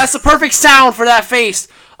 So that's the perfect sound for that face.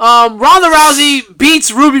 Ronda Rousey beats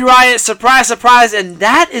Ruby Riott, surprise, surprise, and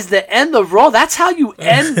that is the end of Raw. That's how you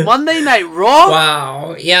end Monday Night Raw?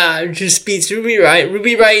 Wow, yeah, just beats Ruby Riott.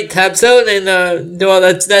 Ruby Riott taps out, and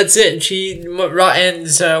that's it. Raw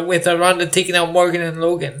ends with Ronda taking out Morgan and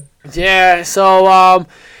Logan. Yeah, so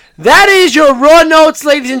that is your Raw notes,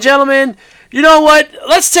 ladies and gentlemen. You know what?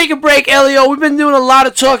 Let's take a break, Elio. We've been doing a lot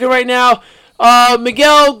of talking right now.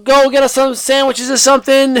 Miguel, go get us some sandwiches or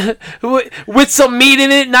something with some meat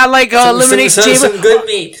in it, not like Elimination Chamber. Some good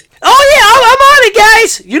meat. Oh yeah, I'm on it,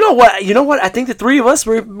 guys. You know what? I think the three of us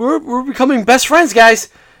we're becoming best friends, guys.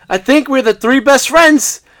 I think we're the three best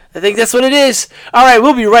friends. I think that's what it is. All right,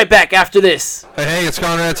 we'll be right back after this. Hey, it's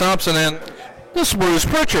Conrad Thompson and this is Bruce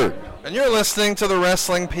Pritchard, and you're listening to the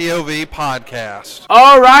Wrestling POV podcast.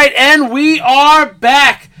 All right, and we are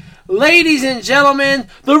back. Ladies and gentlemen,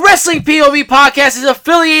 the Wrestling POV podcast is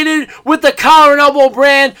affiliated with the Collar and Elbow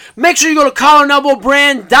brand. Make sure you go to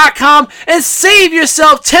collarandelbowbrand.com and save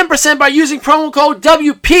yourself 10% by using promo code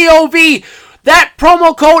WPOV. That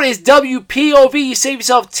promo code is WPOV. You save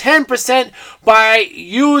yourself 10% by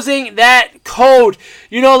using that code.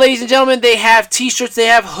 You know, ladies and gentlemen, they have t-shirts, they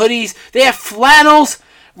have hoodies, they have flannels.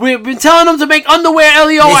 We've been telling them to make underwear,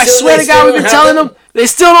 Leo. I swear to God, we've been telling them. They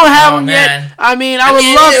still don't have them yet. I mean, I would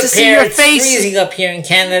love to see your face. It's freezing up here in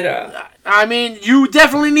Canada. I mean, you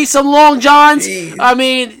definitely need some long johns. Jeez.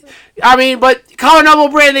 I mean, but Collar Double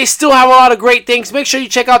Brand, they still have a lot of great things. Make sure you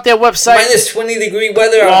check out their website. Minus 20-degree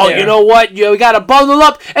weather out there. You know what? You got to bundle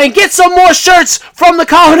up and get some more shirts from the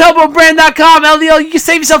CollarDoubleBrand.com. LDL, you can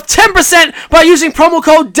save yourself 10% by using promo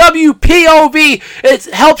code WPOV. It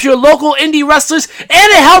helps your local indie wrestlers, and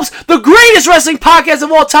it helps the greatest wrestling podcast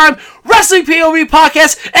of all time, Wrestling POV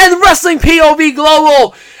Podcast and Wrestling POV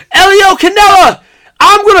Global. Elio Canella,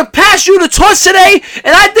 I'm going to pass you the torch today,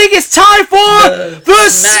 and I think it's time for the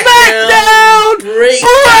SmackDown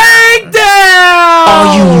Breakdown!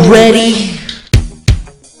 Are you ready?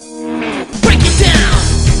 Break it down!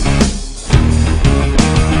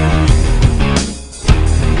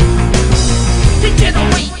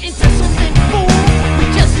 Degenerate into something fool. We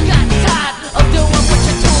just got tired of doing what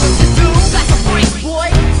you told us to do. That's a break, boy.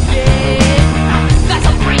 Yeah, that's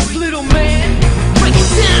a break, little man. Break it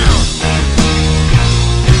down!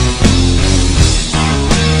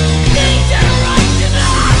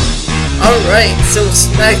 Alright, so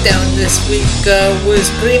SmackDown this week was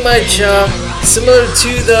pretty much similar to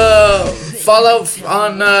the fallout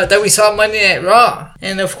on that we saw Monday Night Raw.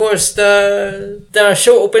 And of course, the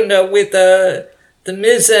show opened with The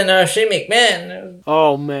Miz and Shane McMahon.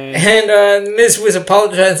 Oh, man. And Miz was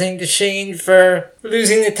apologizing to Shane for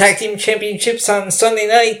losing the tag team championships on Sunday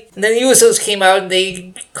night. And then the Usos came out and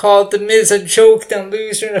they called The Miz a joke, and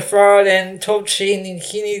loser and a fraud, and told Shane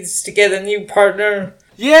he needs to get a new partner.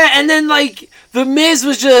 Yeah, and then, like, The Miz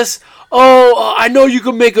was just, I know you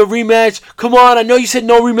can make a rematch. Come on, I know you said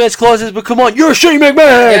no rematch clauses, but come on, you're Shane McMahon!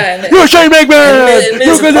 Yeah, you're Shane McMahon! And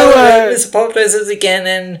You can do it! Miz apologizes again,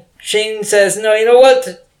 and Shane says, no, you know what?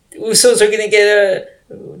 The Usos are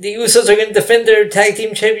going to defend their tag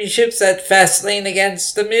team championships at Fastlane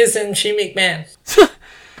against The Miz and Shane McMahon.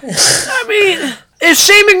 I mean, if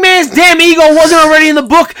Shane McMahon's damn ego wasn't already in the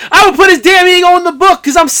book, I would put his damn ego in the book,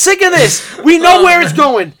 because I'm sick of this. We know where it's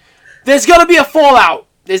going. There's going to be a fallout.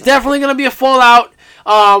 There's definitely going to be a fallout.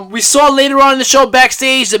 We saw later on in the show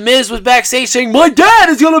backstage, The Miz was backstage saying, my dad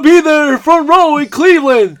is going to be there front row in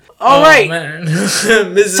Cleveland. All right. Man.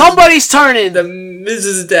 Somebody's turning. The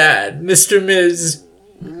Miz's dad, Mr. Miz.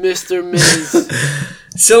 Mr. Miz.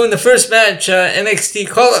 So in the first match, NXT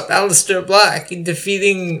called up Aleister Black in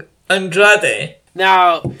defeating Andrade.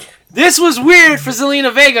 Now, this was weird for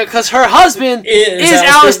Zelina Vega because her husband is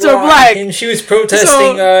Aleister Black. And she was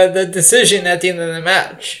protesting the decision at the end of the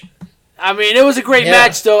match. I mean, it was a great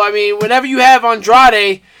match, though. I mean, whenever you have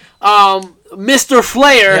Andrade, Mr.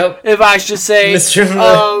 Flair, if I should say, Mr.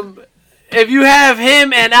 Flair. If you have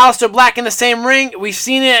him and Aleister Black in the same ring, we've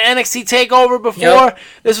seen it at NXT TakeOver before. Yep.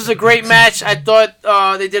 This was a great match. I thought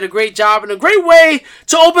they did a great job and a great way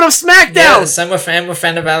to open up SmackDown. Yes, I'm a fan of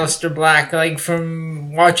Aleister Black. Like,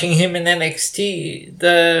 from watching him in NXT,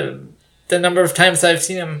 the number of times I've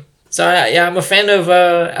seen him. So, yeah, I'm a fan of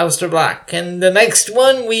Aleister Black. And the next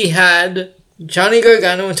one, we had Johnny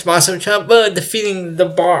Gargano and Tommaso Ciampa defeating The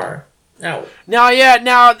Bar. Now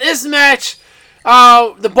this match...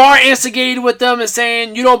 the Bar instigated with them and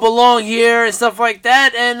saying you don't belong here and stuff like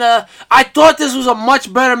that, and I thought this was a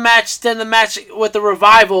much better match than the match with the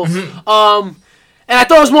Revival. And I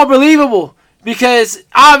thought it was more believable because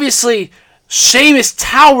obviously Sheamus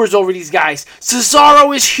towers over these guys.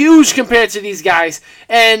 Cesaro is huge compared to these guys,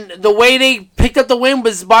 and the way they picked up the win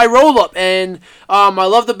was by roll up. And I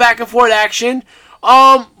love the back and forth action.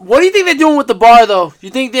 What do you think they're doing with the Bar though? You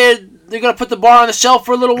think they're gonna put the Bar on the shelf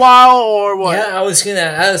for a little while, or what? Yeah, I was gonna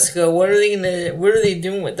ask, what are they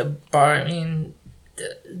doing with the Bar? I mean,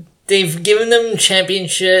 they've given them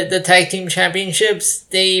the tag team championships.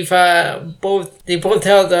 They've both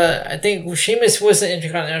held. I think Sheamus was the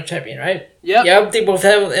Intercontinental Champion, right? Yep. They both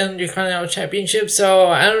held the Intercontinental Championship. So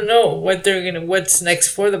I don't know what's next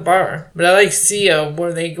for the Bar, but I like to see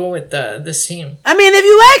where they go with this team. I mean, if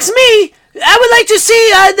you ask me, I would like to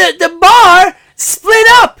see the Bar split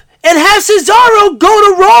up and have Cesaro go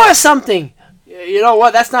to Raw or something. You know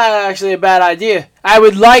what? That's not actually a bad idea. I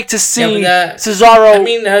would like to see Cesaro. I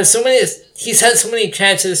mean, he's had so many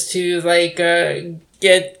chances to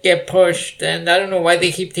get pushed, and I don't know why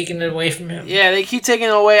they keep taking it away from him. Yeah, they keep taking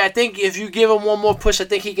it away. I think if you give him one more push, I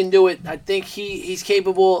think he can do it. I think he's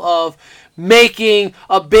capable of making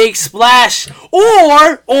a big splash.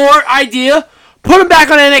 Or idea, put him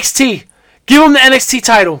back on NXT. Give him the NXT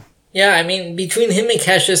title. Yeah, I mean, between him and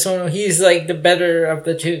Cassius Ohno, he's like the better of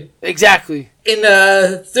the two. Exactly. In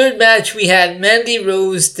the third match, we had Mandy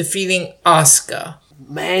Rose defeating Asuka.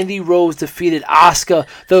 Mandy Rose defeated Asuka,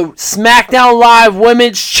 the SmackDown Live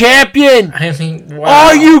Women's Champion. I mean, wow.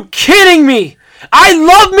 Are you kidding me? I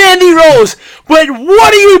love Mandy Rose, but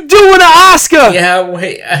what are you doing to Asuka? Yeah,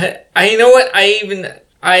 wait. I know what?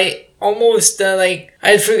 I almost I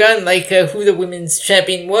had forgotten who the women's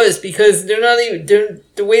champion was, because they're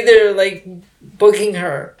the way they're like booking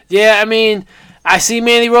her. Yeah, I mean, I see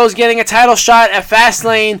Mandy Rose getting a title shot at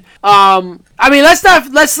Fastlane. I mean,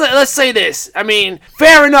 let's say this. I mean,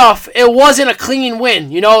 fair enough. It wasn't a clean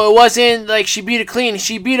win. You know, it wasn't like she beat her clean.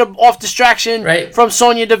 She beat her off distraction from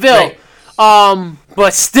Sonya Deville. Right.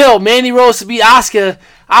 But still, Mandy Rose to beat Asuka.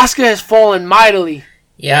 Asuka has fallen mightily.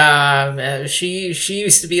 Yeah, she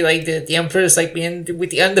used to be like the Empress, like being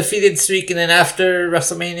with the undefeated streak, and then after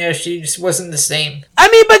WrestleMania, she just wasn't the same. I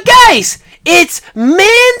mean, but guys, it's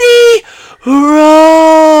Mandy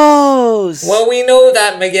Rose. Well, we know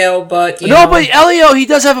that, Miguel, but but Elio, he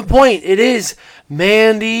does have a point. It is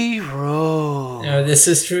Mandy Rose. No, this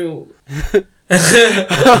is true.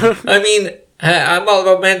 I mean, I'm all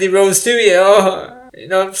about Mandy Rose too, you know. You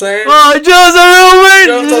know what I'm saying? Oh, just a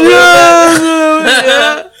little bit.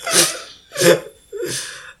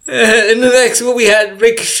 In the next one, we had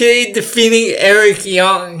Ricochet defeating Eric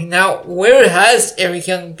Young. Now, where has Eric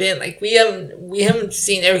Young been? Like, we haven't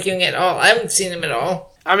seen Eric Young at all. I haven't seen him at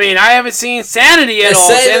all. I mean, I haven't seen Sanity at all.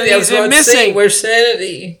 Sanity's been missing. Where's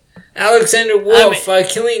Sanity? Alexander Wolf,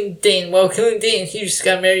 Killing Dane. Well, Killing Dane, he just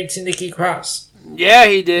got married to Nikki Cross. Yeah,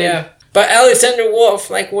 he did. Yeah. But Alexander Wolf,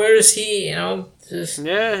 like, where is he, you know?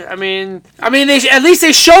 Yeah, I mean, at least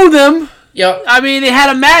they showed them. Yep. I mean, they had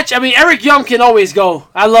a match. I mean, Eric Young can always go.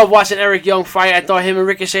 I love watching Eric Young fight. I thought him and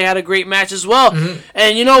Ricochet had a great match as well. Mm-hmm.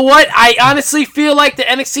 And you know what? I honestly feel like the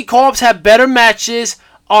NXT call-ups have better matches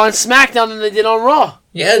on SmackDown than they did on Raw.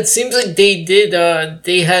 Yeah, it seems like they did.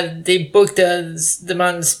 They booked them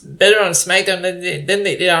on better on SmackDown than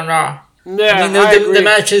they did on Raw. Yeah, I mean, the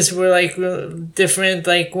matches were like different,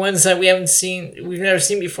 like ones that we've never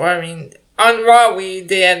seen before. I mean, on Raw,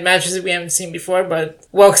 they had matches that we haven't seen before, but,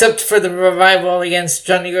 well, except for the Revival against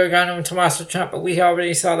Johnny Gargano and Tommaso Ciampa, we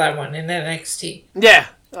already saw that one in NXT. Yeah.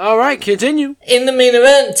 All right, continue. In the main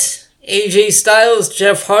event, AJ Styles,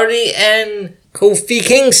 Jeff Hardy, and Kofi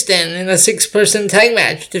Kingston in a 6-person tag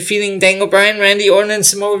match, defeating Daniel Bryan, Randy Orton, and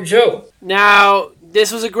Samoa Joe. Now,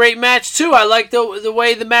 this was a great match, too. I like the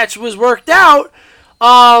way the match was worked out.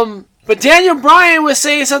 But Daniel Bryan was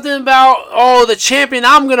saying something about, the champion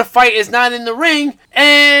I'm going to fight is not in the ring.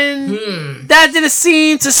 And that didn't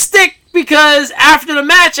seem to stick, because after the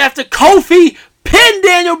match, after Kofi pinned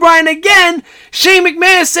Daniel Bryan again, Shane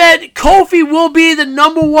McMahon said Kofi will be the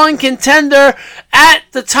 #1 contender at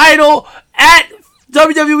the title at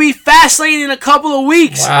WWE Fastlane in a couple of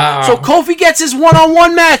weeks. Wow. So Kofi gets his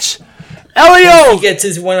one-on-one match. Elio! He gets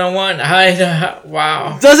his one-on-one.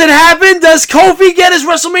 Wow. Does it happen? Does Kofi get his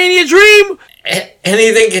WrestleMania dream?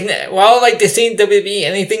 Anything can... Well, like they say in WWE,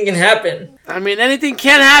 anything can happen. I mean, anything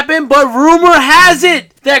can happen, but rumor has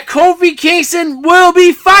it that Kofi Kingston will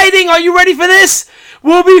be fighting. Are you ready for this?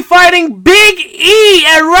 Will be fighting Big E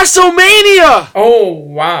at WrestleMania. Oh,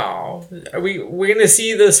 wow. We're going to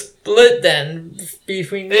see the split then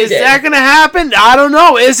between these. Is that going to happen? I don't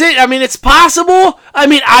know. Is it? I mean, it's possible. I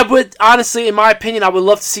mean, I would, honestly, in my opinion, I would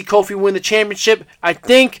love to see Kofi win the championship. I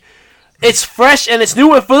think it's fresh and it's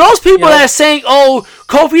new. And for those people that are saying,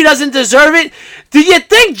 Kofi doesn't deserve it, do you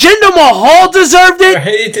think Jinder Mahal deserved it?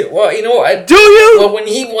 Right. Well, you know what? Do you? Well, when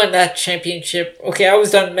he won that championship, I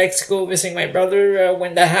was down in Mexico visiting my brother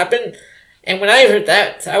when that happened. And when I heard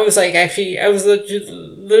that, I was like, I was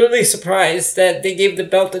literally surprised that they gave the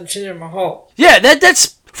belt to Jinder Mahal. Yeah,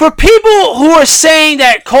 that's... For people who are saying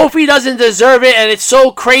that Kofi doesn't deserve it and it's so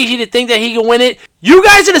crazy to think that he can win it, you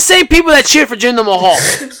guys are the same people that cheer for Jinder Mahal.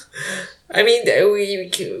 I mean, they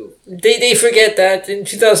forget that in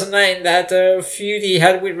 2009 that feud he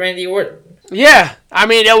had with Randy Orton. Yeah, I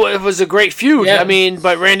mean, it was a great feud. Yeah. I mean,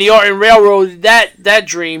 but Randy Orton railroaded that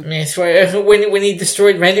dream. I mean, I swear, when he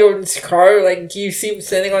destroyed Randy Orton's car, like, you see him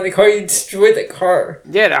standing on the car, he destroyed the car.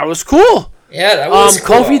 Yeah, that was cool. Yeah, that was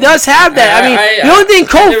cool. Kofi does have that. I mean, the only thing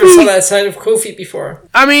Kofi... I never saw that side of Kofi before.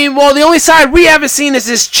 I mean, well, the only side we haven't seen is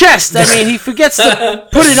his chest. I mean, he forgets to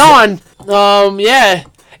put it on. Yeah.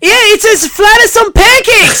 Yeah, it's as flat as some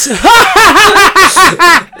pancakes!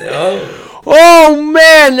 Oh,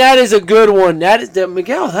 man, that is a good one.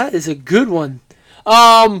 Miguel, that is a good one.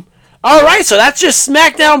 All right, so that's just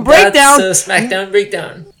SmackDown Breakdown. That's SmackDown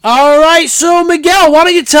Breakdown. All right, so Miguel, why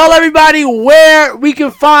don't you tell everybody where we can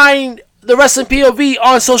find the Wrestling POV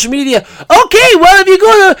on social media. Okay, well, if you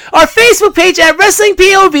go to our Facebook page at Wrestling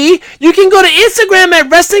POV, you can go to Instagram at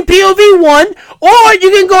Wrestling POV1, or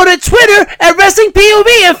you can go to Twitter at Wrestling POV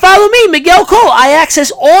and follow me, Miguel Cole. I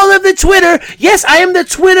access all of the Twitter. Yes, I am the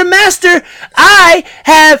Twitter master. I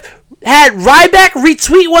have had Ryback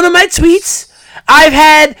retweet one of my tweets. I've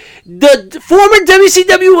had the former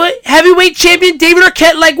WCW heavyweight champion David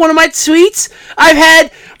Arquette like one of my tweets. I've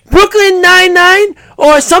had Brooklyn Nine-Nine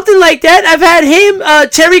or something like that. I've had him,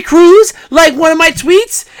 Terry Crews, like one of my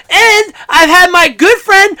tweets. And I've had my good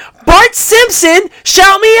friend Bart Simpson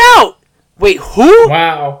shout me out. Wait, who?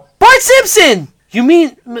 Wow. Bart Simpson! You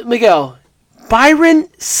mean, Miguel, Byron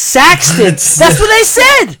Saxton. That's what I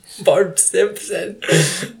said. Bart Simpson.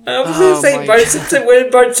 I was going to say Bart Simpson. Where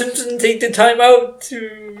did Bart Simpson take the time out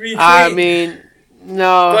to retweet? I mean,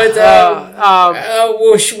 no. But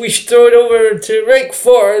we should throw it over to Rick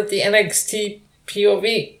for the NXT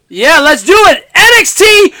POV. Yeah, let's do it.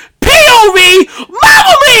 NXT POV,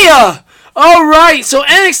 Mamma Mia! All right, so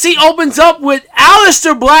NXT opens up with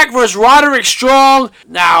Aleister Black versus Roderick Strong.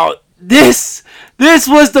 Now, this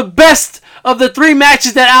was the best of the 3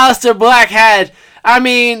 matches that Aleister Black had. I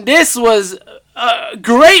mean, this was a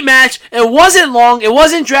great match. It wasn't long. It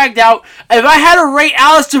wasn't dragged out. If I had to rate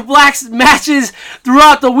Aleister Black's matches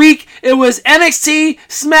throughout the week, it was NXT,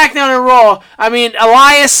 SmackDown, and Raw. I mean,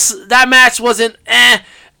 Elias, that match wasn't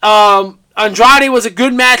Andrade was a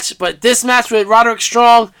good match, but this match with Roderick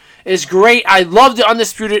Strong is great. I love the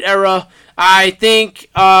Undisputed Era. I think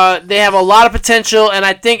they have a lot of potential, and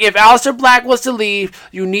I think if Aleister Black was to leave,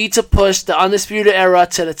 you need to push the Undisputed Era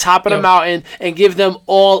to the top of the mountain and give them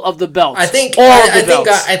all of the belts. I think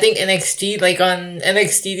NXT, like on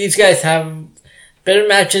NXT, these guys have better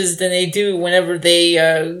matches than they do whenever they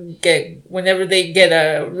get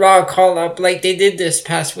a Raw call up like they did this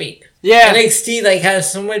past week. Yeah, NXT like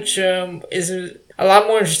has so much is a lot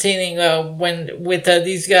more entertaining when with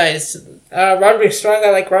these guys. Roderick Strong,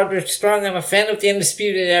 I like Roderick Strong. I'm a fan of the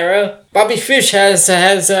Undisputed Era. Bobby Fish has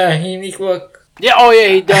a unique look. Yeah, oh yeah,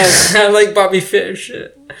 he does. I like Bobby Fish.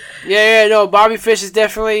 No, Bobby Fish is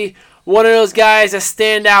definitely one of those guys that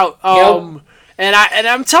stand out. Yep. And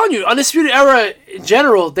I'm telling you, Undisputed Era in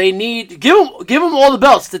general, they need give them all the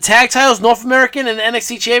belts, the tag titles, North American, and the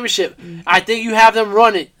NXT Championship. I think you have them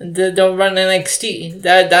run it. They'll run NXT.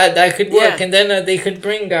 That could work, and then they could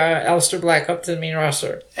bring Aleister Black up to the main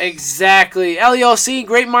roster. Exactly. LEOC,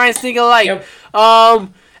 great minds think alike. Yep.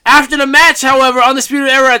 After the match, however, Undisputed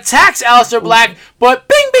Era attacks Aleister Black, but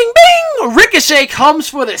bing, bing, bing, Ricochet comes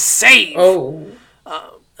for the save. Oh.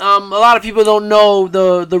 A lot of people don't know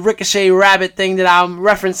the Ricochet Rabbit thing that I'm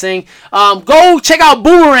referencing. Go check out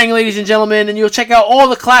Boomerang, ladies and gentlemen, and you'll check out all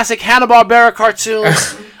the classic Hanna-Barbera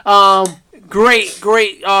cartoons. Great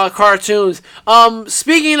cartoons.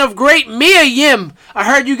 Speaking of great, Mia Yim. I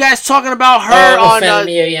heard you guys talking about her on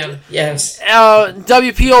Mia Yim. Yes.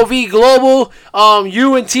 WPOV Global.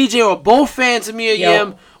 You and TJ are both fans of Mia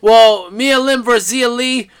Yim. Well, Mia Yim versus Zia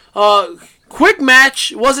Lee. Quick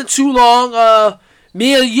match. Wasn't too long.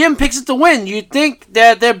 Mia Yim picks it to win. You think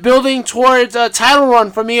that they're building towards a title run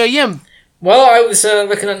for Mia Yim? Well, I was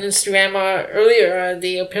looking on Instagram earlier.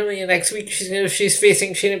 Apparently next week she's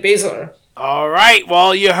facing Shayna Baszler. All right.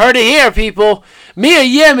 Well, you heard it here, people. Mia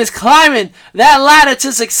Yim is climbing that ladder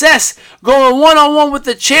to success, going one-on-one with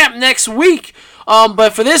the champ next week.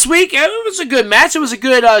 But for this week, it was a good match. It was a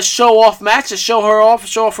good show-off match to show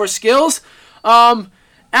off her skills.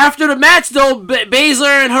 After the match, though,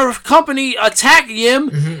 Baszler and her company attack Yim,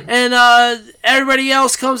 and everybody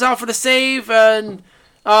else comes out for the save, and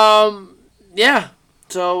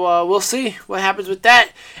so we'll see what happens with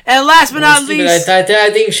that. And last but not least, I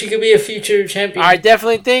think she could be a future champion. I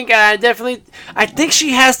think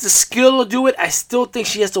she has the skill to do it. I still think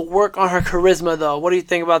she has to work on her charisma, though. What do you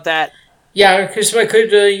think about that? Yeah, her charisma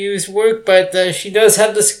could use work, but she does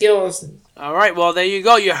have the skills. All right, well, there you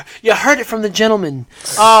go. You heard it from the gentleman.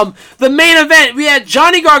 The main event, we had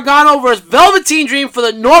Johnny Gargano versus Velveteen Dream for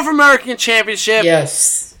the North American Championship.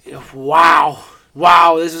 Yes. Wow,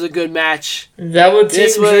 this was a good match. Velveteen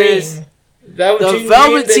Dream,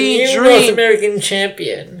 the new North American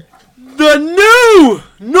champion. The new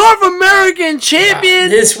North American champion.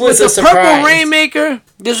 This was with a surprise. Purple Rainmaker.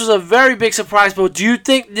 This was a very big surprise, but do you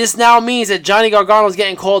think this now means that Johnny Gargano is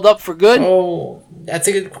getting called up for good? Oh, that's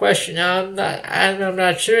a good question. I'm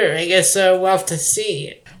not sure. I guess we'll have to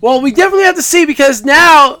see. Well, we definitely have to see, because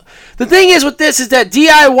now the thing is with this is that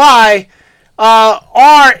DIY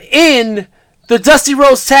are in the Dusty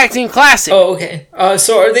Rhodes Tag Team Classic. Oh, okay.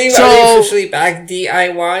 So are they officially back,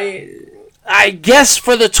 DIY? I guess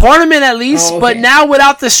for the tournament at least, okay. But now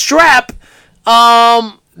without the strap,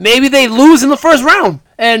 maybe they lose in the first round,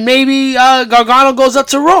 and maybe Gargano goes up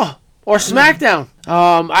to Raw or SmackDown.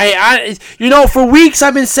 For weeks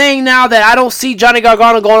I've been saying now that I don't see Johnny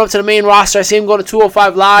Gargano going up to the main roster. I see him going to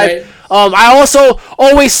 205 Live. Right. I also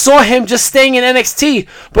always saw him just staying in NXT.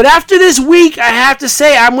 But after this week, I have to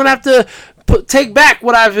say I'm going to have to take back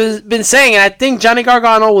what I've been saying, and I think Johnny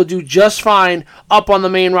Gargano will do just fine up on the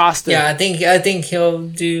main roster. Yeah, I think he'll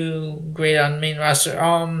do great on the main roster.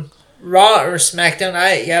 Raw or SmackDown?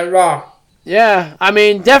 Raw. Yeah, I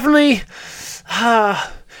mean, definitely.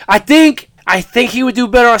 I think he would do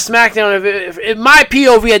better on SmackDown. If in my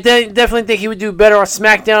POV, I definitely think he would do better on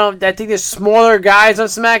SmackDown. I think there's smaller guys on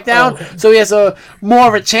SmackDown, so he has more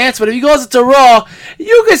of a chance. But if he goes to Raw,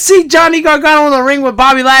 you could see Johnny Gargano in the ring with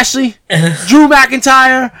Bobby Lashley, Drew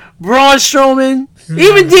McIntyre, Braun Strowman,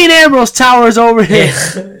 even Dean Ambrose towers over him.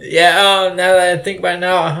 Now that I think about it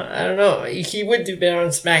now, I don't know. He would do better on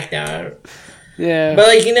SmackDown. Yeah.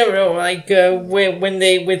 But, you never know. When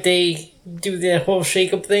they do the whole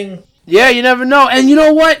shake-up thing. Yeah, you never know. And you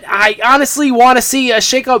know what? I honestly want to see a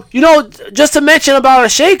shakeup. Just to mention about a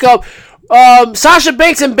shakeup, Sasha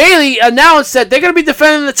Banks and Bayley announced that they're going to be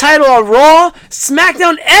defending the title on Raw,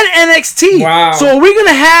 SmackDown, and NXT. Wow. So are we going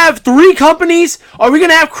to have 3 companies? Are we going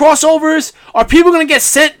to have crossovers? Are people going to get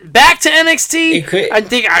sent back to NXT? It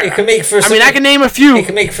could make for I can name a few. It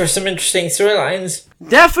could make for some interesting storylines.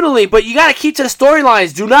 Definitely, but you got to keep to the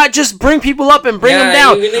storylines. Do not just bring people up and bring them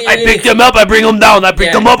down. I pick them up, I bring them down. I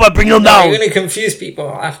pick them up, I bring them down. You're going to confuse people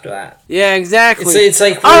after that. Yeah, exactly. It's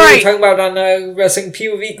like what we were talking about on Wrestling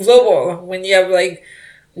POV Global, when you have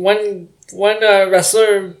one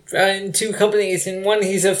wrestler in 2 companies, and one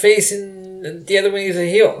he's a face and the other one he's a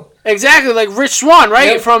heel. Exactly, like Rich Swann,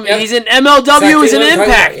 right? He's in MLW, he's in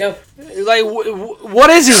Impact. Like, what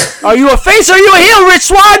is he? Are you a face or are you a heel, Rich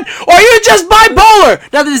Swann? Or are you just bipolar?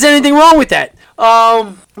 Not that there's anything wrong with that.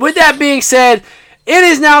 With that being said, it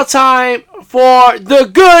is now time for the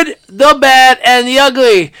good, the bad, and the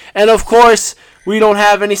ugly. And of course, we don't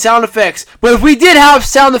have any sound effects. But if we did have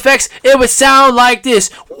sound effects, it would sound like this.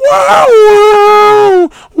 Wow, wow,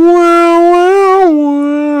 wow, wow,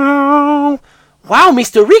 wow. Wow,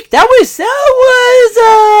 Mr. Rick, that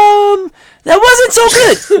wasn't so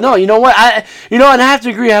good. No, you know what? And I have to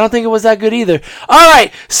agree. I don't think it was that good either. All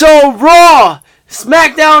right, so Raw,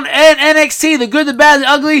 SmackDown, and NXT, the good, the bad, and the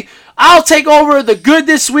ugly. I'll take over the good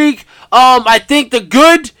this week. I think the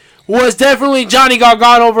good was definitely Johnny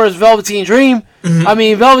Gargano versus Velveteen Dream. Mm-hmm. I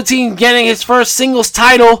mean, Velveteen getting his first singles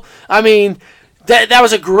title. I mean, that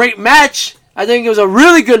was a great match. I think it was a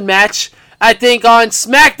really good match. I think on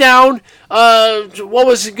SmackDown, what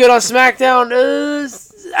was good on SmackDown?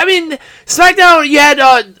 SmackDown, you had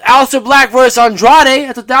Aleister Black versus Andrade.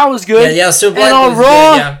 I thought that was good. Yeah, Aleister Black was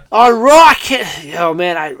Raw, good, yeah. On Raw, I can't. Oh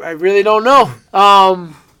man, I really don't know.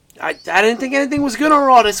 I didn't think anything was good on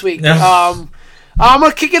Raw this week. No. I'm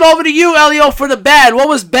gonna kick it over to you, Elio, for the bad. What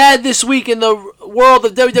was bad this week in the world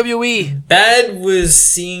of WWE? Bad was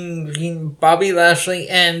seeing Bobby Lashley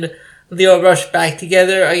and Leo Rush back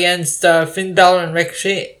together against Finn Balor and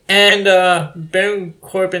Ricochet, and Baron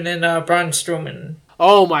Corbin and Braun Strowman.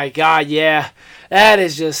 Oh my God, yeah. That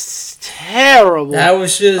is just terrible. That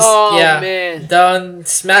was just, man.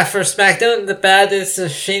 For SmackDown, the bad is the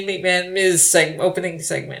Shane McMahon Miz opening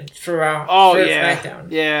segment for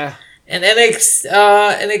SmackDown. Yeah. And NXT,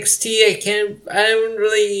 I don't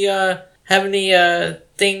really have any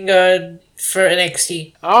thing for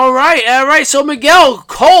NXT. All right. So Miguel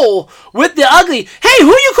Cole with the ugly. Hey, who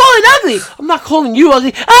you calling ugly? I'm not calling you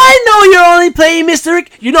ugly. I know you're only playing Mr.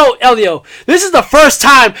 Rick. You know, Elio, this is the first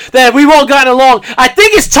time that we've all gotten along. I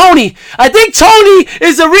think it's Tony. I think Tony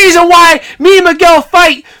is the reason why me and Miguel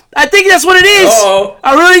fight. I think that's what it is. Uh-oh.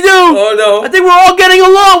 I really do. Oh, no. I think we're all getting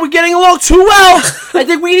along. We're getting along too well. I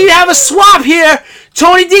think we need to have a swap here.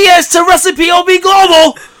 Tony Diaz to Wrestling POV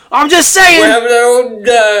Global. I'm just saying. We're having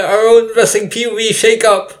our own Wrestling POV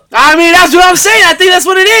shake-up. I mean, that's what I'm saying. I think that's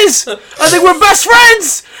what it is. I think we're best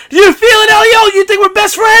friends. Do you feel it, Elio? You think we're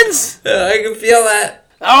best friends? I can feel that.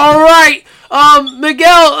 All right.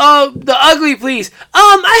 Miguel, the ugly, please.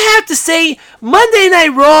 I have to say, Monday Night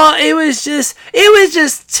Raw, it was just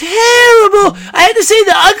terrible. I have to say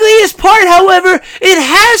the ugliest part, however, it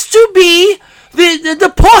has to be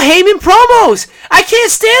the Paul Heyman promos. I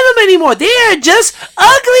can't stand them anymore. They are just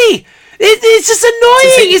ugly. It's just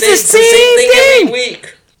annoying. It's the same thing. Every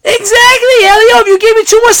week. Exactly, Elio. If you gave me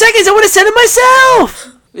 2 more seconds, I would have said it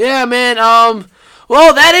myself. Yeah, man.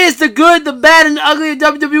 Well, that is the good, the bad, and the ugly of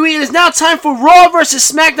WWE. It is now time for Raw versus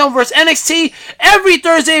SmackDown versus NXT. Every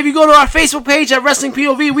Thursday, if you go to our Facebook page at Wrestling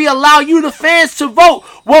POV, we allow you, the fans, to vote.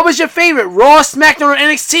 What was your favorite, Raw, SmackDown, or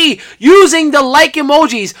NXT? Using the like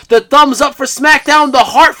emojis, the thumbs up for SmackDown, the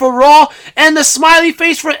heart for Raw, and the smiley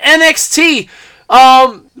face for NXT.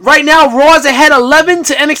 Right now, Raw is ahead 11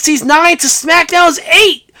 to NXT's 9 to SmackDown's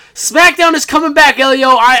 8. SmackDown is coming back, Elio.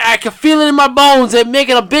 I can feel it in my bones. They're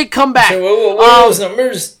making a big comeback. So what are those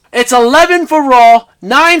numbers? It's 11 for Raw,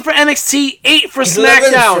 9 for NXT, 8 for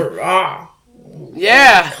SmackDown. For Raw.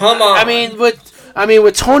 Yeah. Come on. I mean,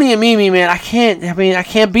 with Tony and Mimi, man, I can't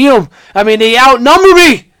beat them. I mean, they outnumber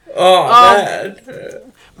me. Oh, man.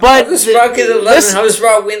 But How does Raw get 11? How is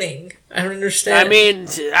Raw winning? I don't understand. I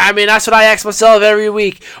mean, that's what I ask myself every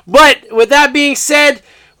week. But with that being said,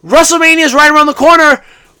 WrestleMania is right around the corner.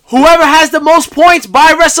 Whoever has the most points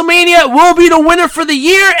by WrestleMania will be the winner for the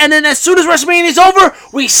year. And then as soon as WrestleMania is over,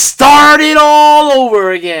 we start it all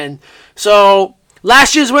over again. So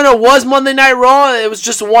last year's winner was Monday Night Raw. It was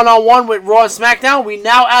just a one-on-one with Raw and SmackDown. We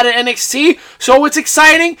now added NXT. So it's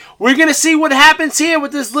exciting. We're going to see what happens here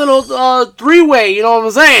with this little three-way. You know what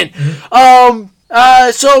I'm saying?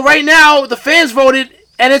 So right now, the fans voted,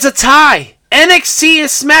 and it's a tie. NXT and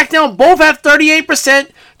SmackDown both have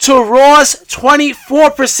 38%. To Raw's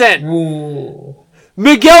 24%. Ooh.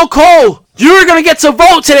 Miguel Cole, you're going to get to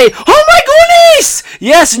vote today. Oh my goodness!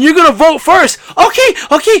 Yes, and you're going to vote first. Okay.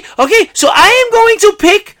 So I am going to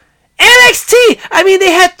pick NXT. I mean, they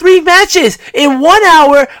had 3 matches in 1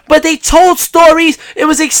 hour, but they told stories. It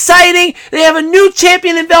was exciting. They have a new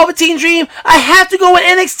champion in Velveteen Dream. I have to go with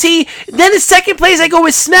NXT. Then in second place, I go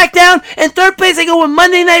with SmackDown. And third place, I go with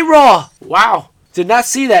Monday Night Raw. Wow. Did not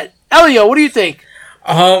see that. Elio, what do you think?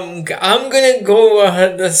 I'm gonna go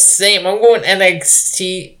the same. I'm going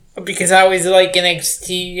NXT because I always like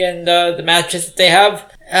NXT and the matches that they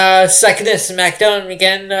have. Second is SmackDown.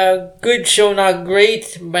 Again, good show, not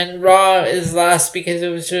great. When Raw is last because it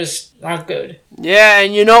was just not good. Yeah,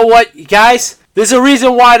 and you know what, guys? There's a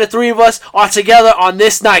reason why the 3 of us are together on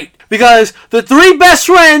this night. Because the 3 best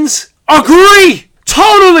friends agree!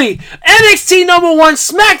 Totally! NXT number 1,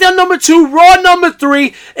 SmackDown number 2, Raw number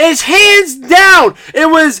 3 is hands down. It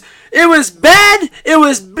was bad, it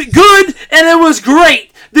was good, and it was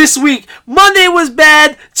great this week. Monday was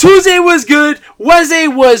bad, Tuesday was good, Wednesday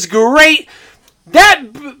was great.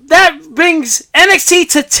 That brings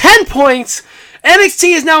NXT to 10 points.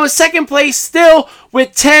 NXT is now in second place still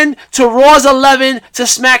with 10 to Raw's 11 to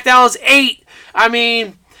SmackDown's 8. I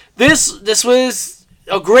mean, this was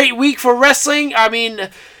a great week for wrestling. I mean,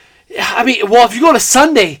 well, if you go to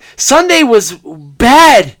Sunday was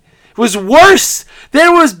bad. It was worse. Then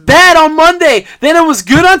it was bad on Monday. Then it was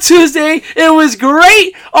good on Tuesday. It was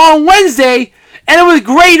great on Wednesday. And it was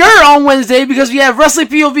greater on Wednesday because we have Wrestling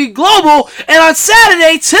POV Global. And on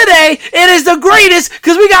Saturday, today, it is the greatest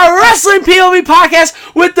because we got Wrestling POV Podcast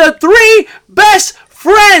with the 3 best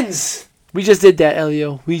friends. We just did that,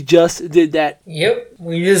 Elio. We just did that. Yep,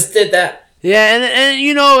 we just did that. Yeah, and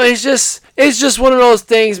you know, it's just one of those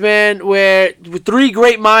things, man, where 3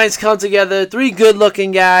 great minds come together, 3 good-looking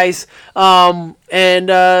guys, yeah,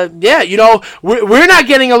 you know, we're not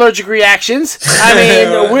getting allergic reactions. I mean,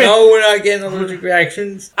 we're not getting allergic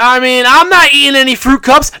reactions. I mean, I'm not eating any fruit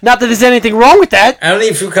cups. Not that there's anything wrong with that. I don't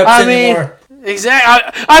eat fruit cups anymore.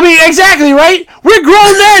 Exactly, right? We're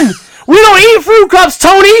grown men. We don't eat fruit cups,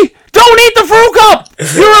 Tony. Don't eat the fruit cup.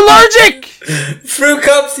 You're allergic. Fruit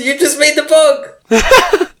cups, you just made the book.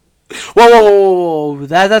 Whoa.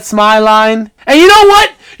 That's my line. And you know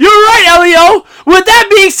what? You're right, Elio. With that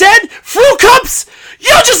being said, fruit cups, you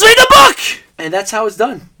just made the book. And that's how it's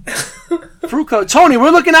done. Fruit cup. Tony, we're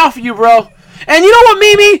looking out for you, bro. And you know what,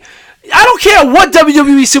 Mimi? I don't care what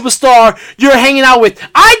WWE superstar you're hanging out with.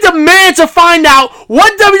 I demand to find out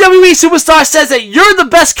what WWE superstar says that you're the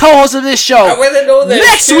best co-host of this show. I want to know this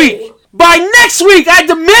next week. By next week, I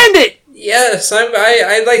demand it. Yes,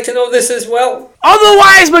 I'd like to know this as well.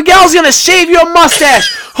 Otherwise, Miguel's gonna shave your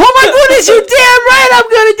mustache. Oh my goodness, you damn right I'm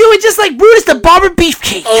gonna do it just like Brutus the Barber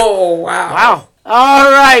Beefcake. Oh, wow. Wow.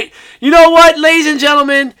 All right. You know what, ladies and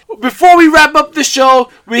gentlemen? Before we wrap up the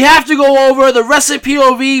show, we have to go over the Wrestling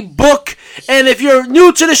POV book. And if you're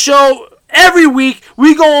new to the show, every week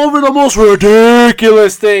we go over the most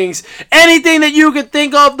ridiculous things. Anything that you can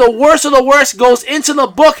think of, the worst of the worst, goes into the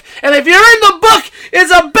book. And if you're in the book, it's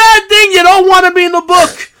a bad thing. You don't want to be in the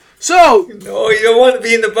book. So no, you don't want to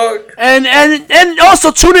be in the book. And also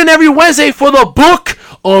tune in every Wednesday for the Book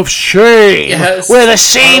of Shame, yes, where the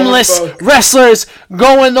shameless wrestlers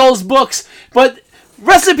go in those books. But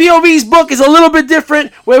Wrestling POV's book is a little bit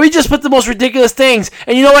different, where we just put the most ridiculous things.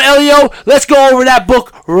 And you know what, Elio? Let's go over that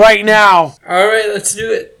book right now. All right, let's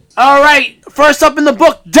do it. All right, first up in the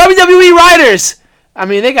book, WWE writers. I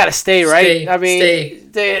mean, they gotta stay, right?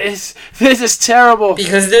 This is terrible.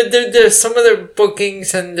 Because they're some of their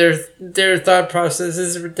bookings and their thought process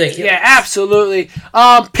is ridiculous. Yeah, absolutely.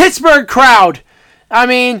 Pittsburgh crowd. I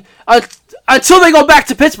mean, until they go back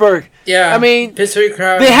to Pittsburgh. Yeah. I mean, Pittsburgh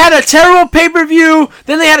crowd. They had a terrible pay-per-view,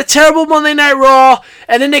 then they had a terrible Monday Night Raw,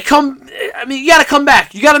 and then they come. I mean, you gotta come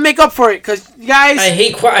back. You gotta make up for it, because guys, I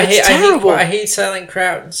hate silent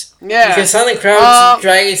crowds. Yeah. Because silent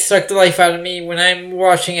crowds suck the life out of me when I'm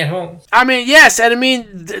watching at home. I mean, yes, and I mean,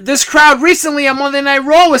 this crowd recently on Monday Night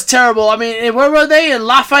Raw was terrible. I mean, where were they? In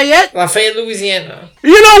Lafayette, Louisiana.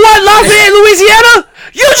 You know what, Lafayette, Louisiana?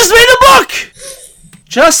 You just made the book.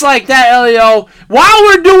 Just like that, Elio. While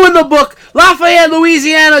we're doing the book, Lafayette,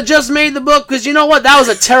 Louisiana just made the book because you know what? That was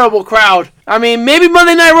a terrible crowd. I mean, maybe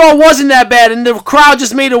Monday Night Raw wasn't that bad, and the crowd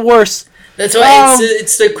just made it worse. That's why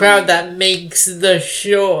it's the crowd that makes the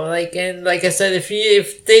show. Like I said,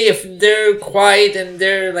 if they're quiet and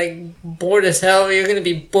they're like bored as hell, you're gonna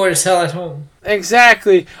be bored as hell at home.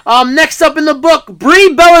 Exactly. Next up in the book,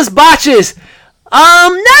 Brie Bella's botches.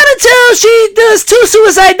 Not until she does 2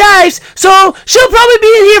 suicide dives, so she'll probably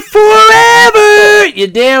be in here forever. You're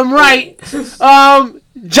damn right.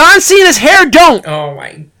 John Cena's hair don't. Oh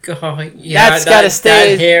my god. Yeah, that's gotta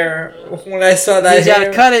stay. That hair. When I saw that hair. You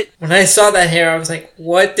gotta cut it. When I saw that hair, I was like,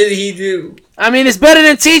 what did he do? I mean, it's better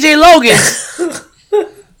than TJ Logan.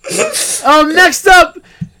 Next up,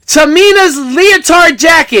 Tamina's leotard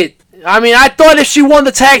jacket. I mean, I thought if she won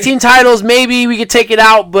the tag team titles, maybe we could take it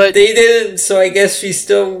out, but they didn't, so I guess she's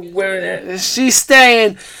still wearing it. She's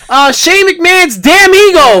staying. Shane McMahon's damn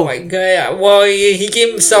ego. Oh my god! Yeah. Well, he gave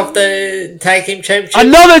himself the tag team championship.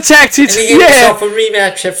 Another tag team. And he gave himself a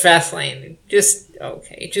rematch at Fastlane.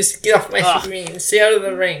 Just get off my screen. Stay out of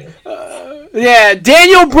the ring. Yeah,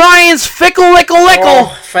 Daniel Bryan's fickle lickle.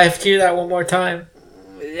 Oh, if I have to hear that one more time.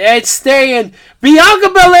 It's staying. Bianca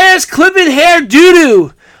Belair's clipping hair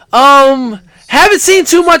doo-doo. Haven't seen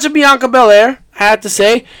too much of Bianca Belair, I have to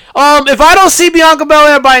say. If I don't see Bianca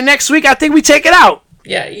Belair by next week, I think we take it out.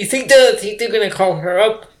 Yeah, you think they're gonna call her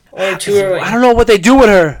up or too early? I don't know what they do with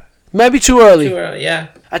her. Maybe too early. Too early, yeah.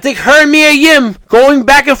 I think her and Mia Yim going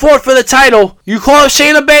back and forth for the title. You call up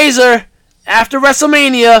Shayna Baszler after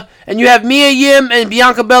WrestleMania, and you have Mia Yim and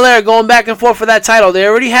Bianca Belair going back and forth for that title. They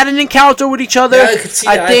already had an encounter with each other. Yeah, I could see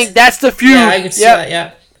that. I think that's the feud. Yeah, I could see that,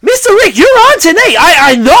 yeah. Mr. Rick, you're on today.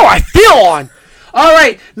 I know. I feel on. All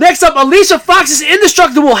right. Next up, Alicia Fox's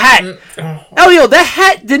indestructible hat. Elio, that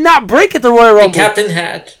hat did not break at the Royal Rumble. The Captain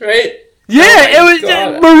Hat, right? Yeah, it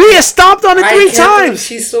was. Maria stomped on it 3 times.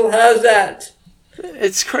 She still has that.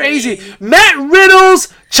 It's crazy. Matt Riddle's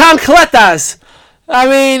chancletas. I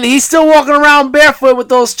mean, he's still walking around barefoot with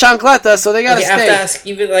those chancletas, so they gotta stay. I have to ask,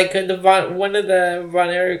 even like one of the Von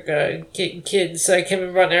Erich kids,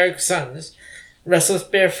 Kevin Von Erich's sons, wrestles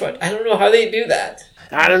barefoot. I don't know how they do that.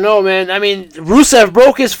 I don't know, man. I mean, Rusev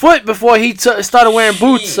broke his foot before he started wearing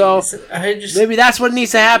boots, so maybe that's what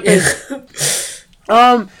needs to happen.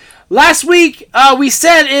 Last week, we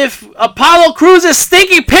said if Apollo Crews'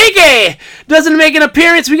 Stinky Pinky doesn't make an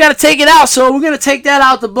appearance, we got to take it out. So we're going to take that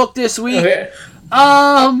out the book this week. Okay.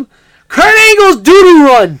 Kurt Angle's doo-doo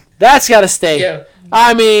run. That's got to stay. Yeah.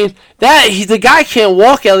 I mean, the guy can't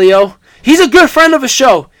walk, Elio. He's a good friend of the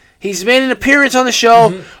show. He's made an appearance on the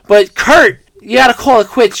show, but Kurt, you got to call it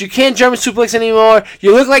quits. You can't German suplex anymore.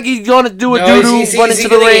 You look like he's going to do a doo-doo, run into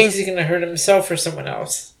the ring. He's going to hurt himself or someone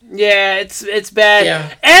else. Yeah, it's bad.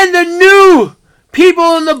 Yeah. And the new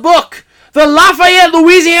people in the book, the Lafayette,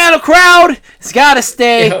 Louisiana crowd, has got to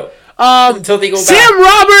stay. Until they go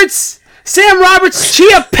back. Sam Roberts'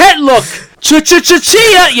 Chia Pet look.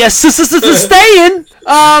 Chia, yes, staying.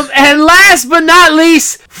 And last but not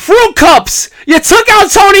least, Fruit Cups. You took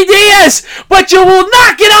out Tony Diaz, but you will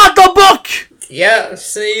not get out the book. Yeah,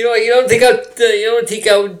 so you don't take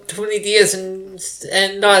out Tony Diaz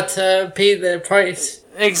and not pay the price.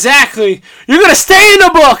 Exactly. You're going to stay in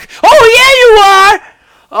the book. Oh, yeah, you are.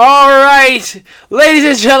 All right. Ladies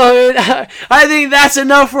and gentlemen, I think that's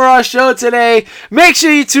enough for our show today. Make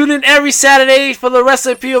sure you tune in every Saturday for the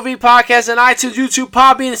Wrestling POV podcast on iTunes, YouTube,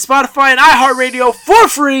 Podbean, Spotify, and iHeartRadio for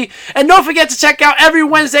free. And don't forget to check out every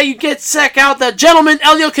Wednesday. You get to check out the gentleman,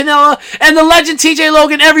 Elio Canella, and the legend, TJ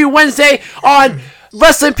Logan, every Wednesday on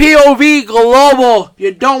Wrestling POV Global.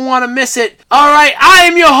 You don't want to miss it. All right, I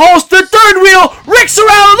am your host, the third wheel, Rick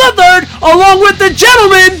Serrano III, along with the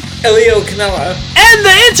gentleman, Elio Canella, and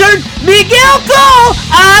the intern, Miguel Cole.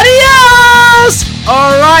 Adios!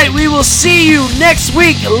 Alright, we will see you next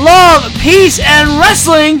week. Love, peace, and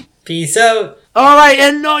wrestling. Peace out. Alright,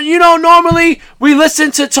 and normally we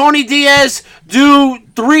listen to Tony Diaz do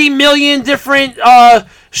 3 million different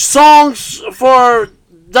songs for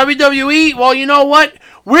WWE. Well, you know what?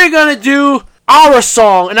 We're gonna do our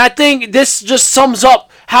song, and I think this just sums up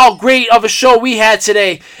how great of a show we had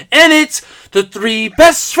today. And it's the 3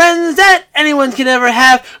 best friends that anyone can ever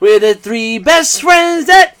have. We're the 3 best friends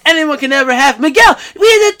that anyone can ever have. Miguel,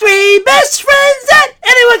 we're the 3 best friends that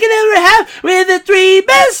anyone can ever have. We're the 3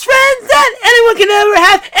 best friends that anyone can ever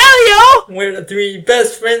have. Elio! We're the 3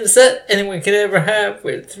 best friends that anyone can ever have.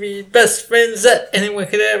 We're the 3 best friends that anyone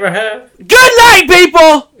can ever have. Good night,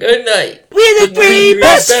 people! Good night. We're the 3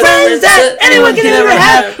 best friends that anyone can ever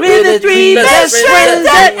have. We're the 3 best friends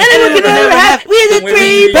that anyone can ever have. We're the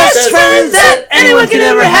 3 best friends that anyone can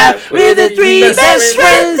ever have. We're the 3 best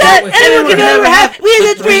friends that anyone can ever have.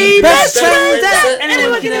 We're the 3 best friends that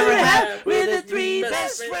anyone can ever have. We're the 3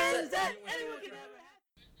 best friends that anyone